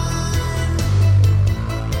my mind.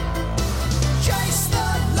 Chase the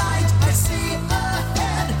light I see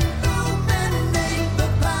ahead, illuminate the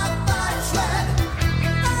path I tread.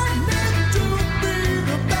 I need to be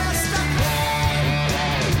the best I can.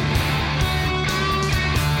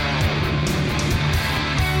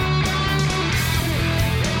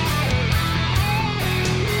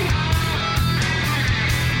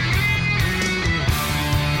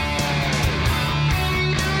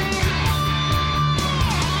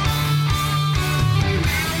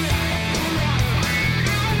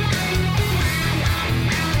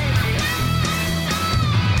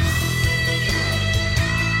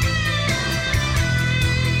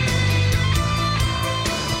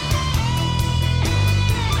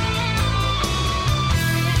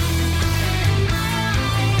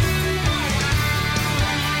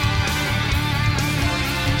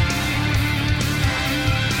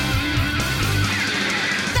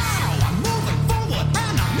 Now I'm moving forward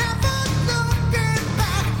and I'm never looking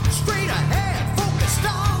back. Straight ahead, focused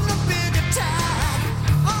on the big attack.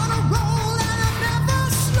 On a roll and I'm never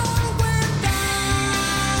slowing down.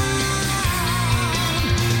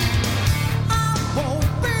 I won't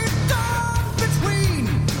be torn between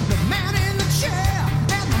the man in the chair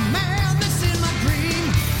and the man that's in my dream.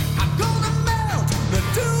 I'm gonna melt the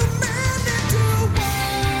two men into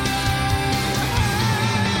one.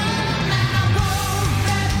 And I won't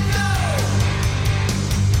let go.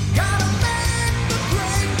 Gotta make the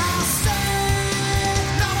grade, I said.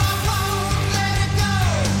 No, I won't let it go.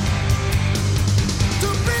 To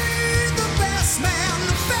be the best man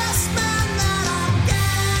that I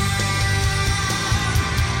can.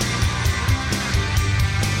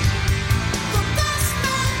 The best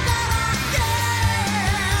man that I can.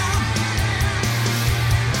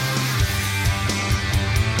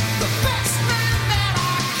 The best man that I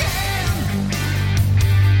can.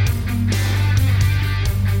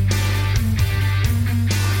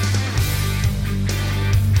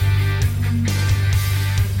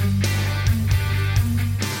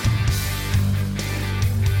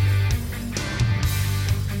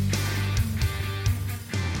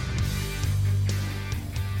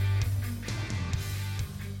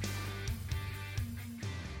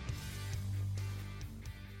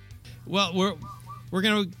 Well, we're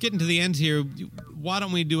gonna get into the end here. Why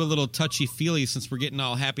don't we do a little touchy feely since we're getting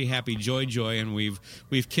all happy, joy, and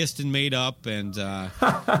we've kissed and made up, and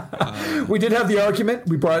we did have the argument.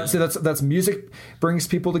 We brought so that's music brings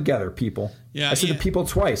people together. People, I said the people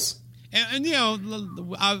twice. And you know,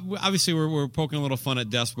 obviously we're poking a little fun at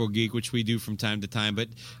Decibel Geek, which we do from time to time. But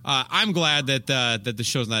I'm glad that the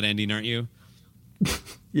show's not ending, aren't you?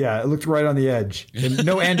 Yeah, it looked right on the edge. And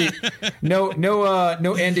no Andy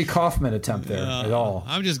Kaufman attempt there at all.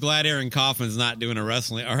 I'm just glad Aaron Kaufman's not doing a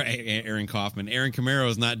wrestling. Or Aaron Camaro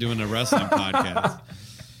is not doing a wrestling podcast.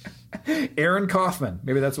 Aaron Kaufman,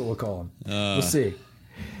 maybe that's what we'll call him. We'll see.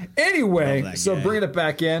 Anyway, so bringing it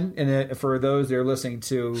back in, and for those that are listening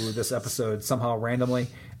to this episode somehow randomly,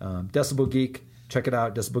 Decibel Geek, check it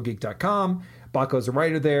out, decibelgeek.com. Baco's a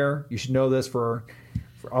writer there. You should know this for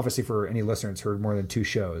obviously for any listener that's heard more than 2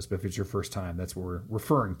 shows, but if it's your first time, that's what we're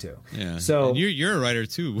referring to. Yeah. So and you're a writer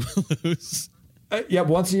too. Yeah,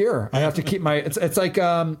 once a year. I have to keep my. It's like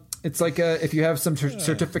if you have some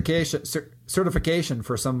certification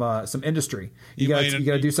for some industry, you got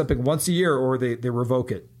to do something once a year, or they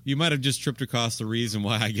revoke it. You might have just tripped across the reason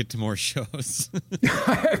why I get to more shows.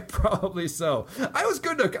 Probably so. I was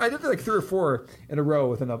good. I did like 3 or 4 in a row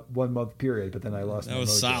within a 1 month period, but then I lost. That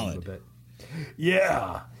was solid. A little bit.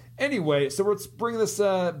 Yeah. Anyway, so let's bring this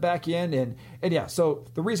back in, and yeah. So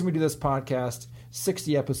the reason we do this podcast,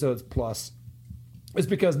 60 episodes plus, is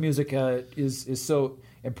because music is so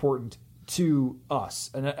important to us,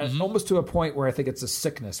 and almost to a point where I think it's a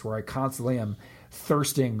sickness, where I constantly am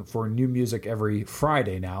thirsting for new music every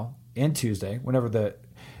Friday now and Tuesday, whenever the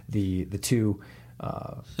 2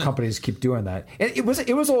 companies keep doing that. And it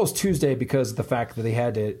was always Tuesday because of the fact that they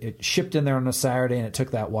had it shipped in there on a Saturday, and it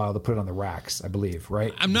took that while to put it on the racks, I believe,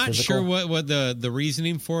 right? I'm not sure what the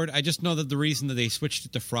reasoning for it. I just know that the reason that they switched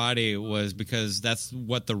it to Friday was because that's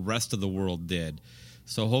what the rest of the world did.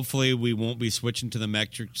 So hopefully we won't be switching to the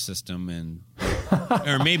metric system, and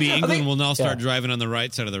or maybe England will now start driving on the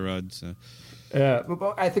right side of the road. So. Yeah,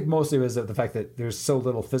 I think mostly it was the fact that there's so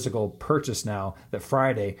little physical purchase now that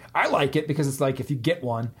Friday. I like it because it's like if you get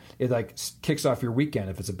one, it like kicks off your weekend.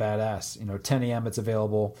 If it's a badass, 10 a.m. it's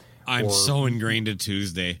available. I'm so ingrained to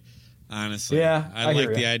Tuesday, honestly. Yeah, I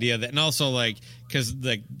like the idea that, and also like because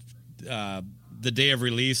the day of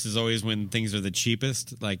release is always when things are the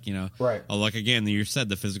cheapest. Like right. Oh, like again, you said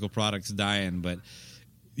the physical product's dying, but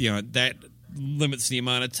that limits the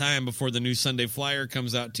amount of time before the new Sunday Flyer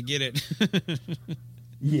comes out to get it.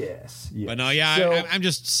 Yes. But no, yeah, I'm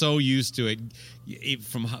just so used to it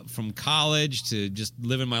from college to just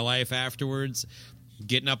living my life afterwards.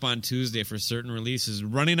 Getting up on Tuesday for certain releases,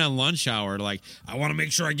 running on lunch hour. Like, I want to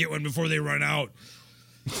make sure I get one before they run out.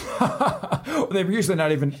 They've usually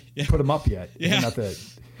not even put them up yet. Yeah.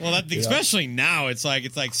 Well, especially now, it's like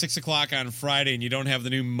 6:00 on Friday, and you don't have the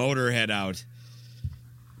new Motorhead out.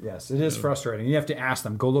 Yes, it is frustrating. You have to ask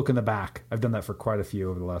them. Go look in the back. I've done that for quite a few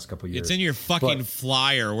over the last couple of years. It's in your fucking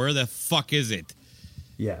flyer. Where the fuck is it?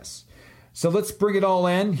 Yes. So let's bring it all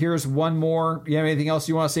in. Here's one more. You have anything else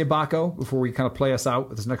you want to say, Baco, before we kind of play us out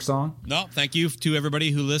with this next song? No, thank you to everybody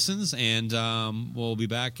who listens, and we'll be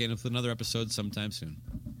back with another episode sometime soon.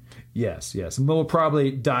 Yes. And we'll probably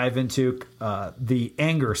dive into the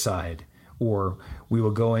anger side, or we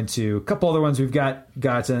will go into a couple other ones we've got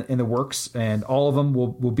in the works, and all of them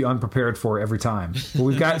we'll be unprepared for every time. But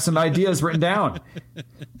we've got some ideas written down.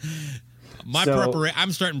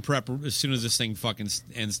 I'm starting prep as soon as this thing fucking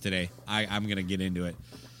ends today. I'm gonna get into it.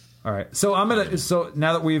 All right. So So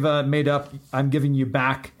now that we've made up, I'm giving you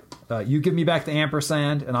back. You give me back the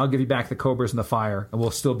ampersand, and I'll give you back the Cobras and the fire, and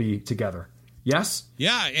we'll still be together. Yes.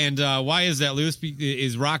 Yeah. And why is that, Lewis?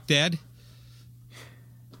 Is Rock dead?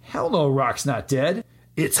 Hell no, Rock's not dead.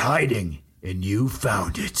 It's hiding, and you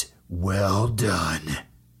found it. Well done.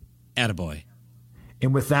 Attaboy.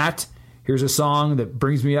 And with that, here's a song that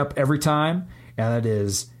brings me up every time, and that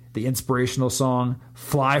is the inspirational song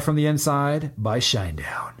Fly From the Inside by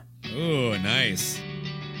Shinedown. Ooh, nice. Yeah.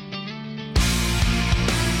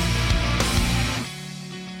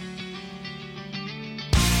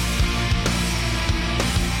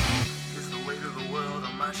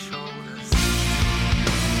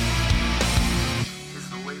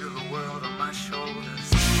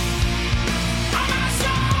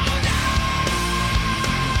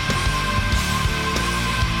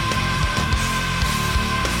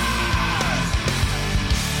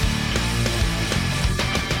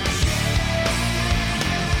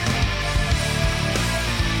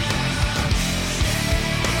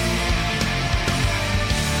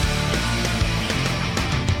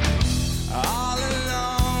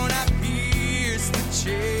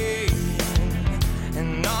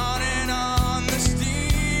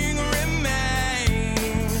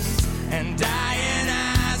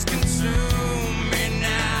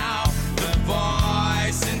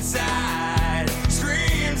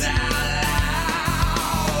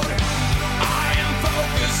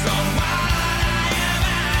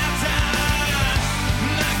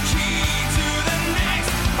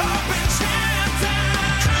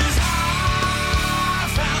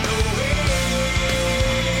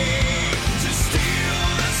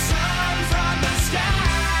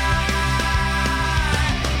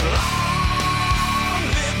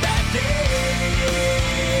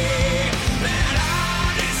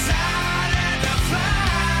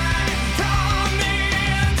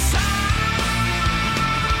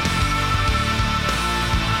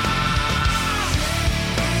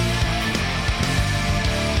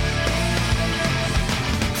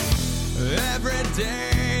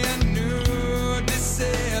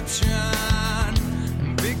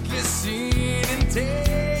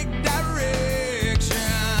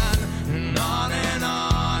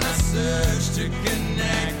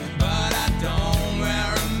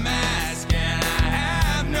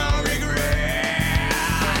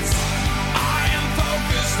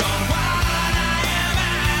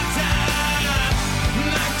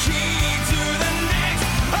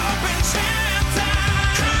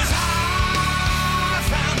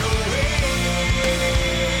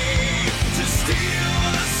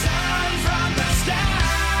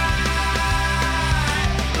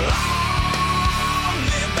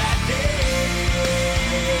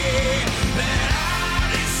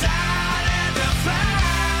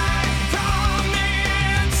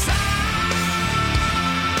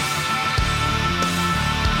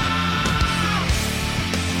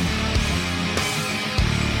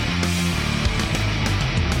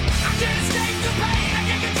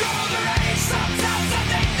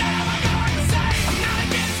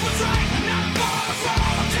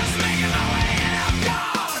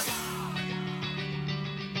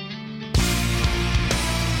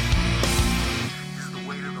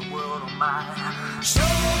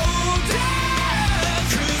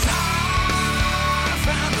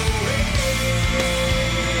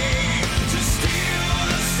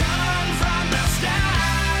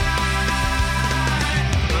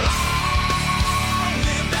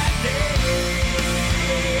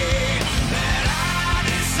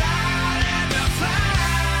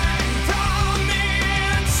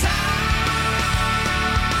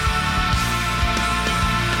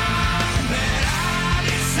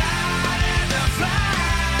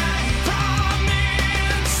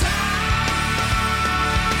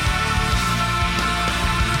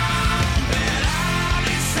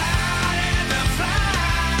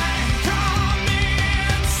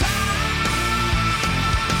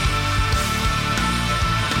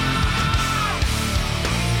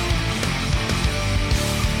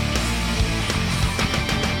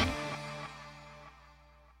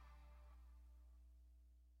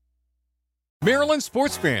 Maryland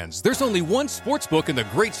sports fans, there's only one sportsbook in the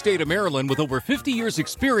great state of Maryland with over 50 years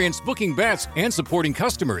experience booking bets and supporting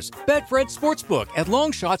customers. Betfred Sportsbook at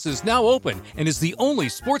Longshots is now open and is the only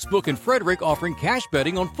sportsbook in Frederick offering cash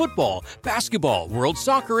betting on football, basketball, world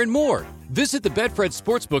soccer, and more. Visit the Betfred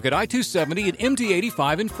Sportsbook at I-270 and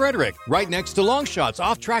MD-85 in Frederick, right next to Longshots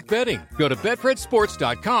off-track betting. Go to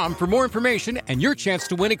BetfredSports.com for more information and your chance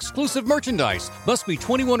to win exclusive merchandise. Must be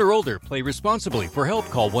 21 or older. Play responsibly. For help,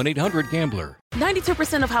 call 1-800-GAMBLER.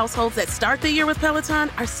 92% of households that start the year with Peloton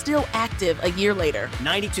are still active a year later.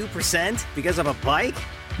 92% because of a bike?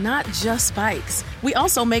 Not just bikes. We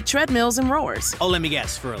also make treadmills and rowers. Oh, let me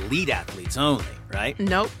guess, for elite athletes only, right?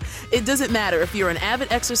 Nope. It doesn't matter if you're an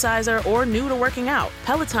avid exerciser or new to working out.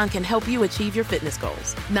 Peloton can help you achieve your fitness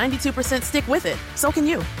goals. 92% stick with it. So can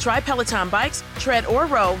you. Try Peloton bikes, tread, or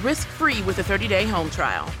row risk-free with a 30-day home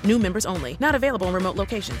trial. New members only. Not available in remote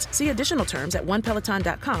locations. See additional terms at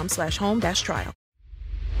onepeloton.com/home-trial.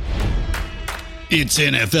 It's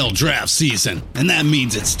NFL draft season, and that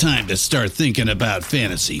means it's time to start thinking about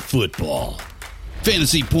fantasy football.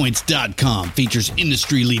 FantasyPoints.com features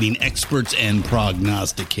industry-leading experts and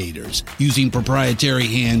prognosticators using proprietary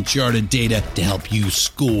hand-charted data to help you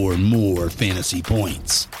score more fantasy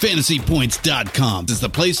points. FantasyPoints.com is the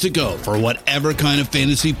place to go for whatever kind of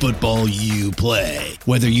fantasy football you play.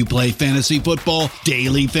 Whether you play fantasy football,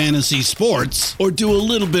 daily fantasy sports, or do a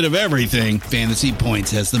little bit of everything, Fantasy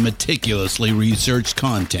Points has the meticulously researched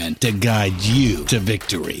content to guide you to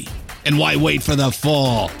victory. And why wait for the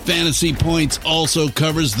fall? Fantasy Points also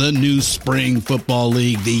covers the new spring football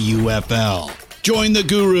league, the UFL. Join the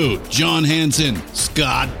guru, John Hansen,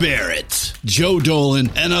 Scott Barrett, Joe Dolan,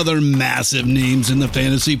 and other massive names in the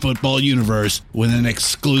fantasy football universe with an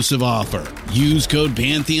exclusive offer. Use code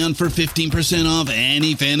Pantheon for 15% off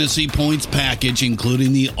any Fantasy Points package,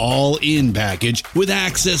 including the all-in package, with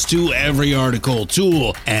access to every article,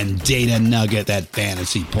 tool, and data nugget that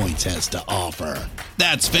Fantasy Points has to offer.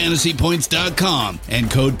 That's FantasyPoints.com and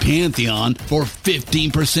code Pantheon for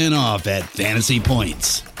 15% off at Fantasy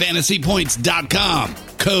Points. FantasyPoints.com,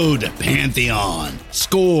 code Pantheon.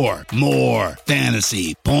 Score more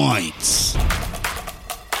fantasy points.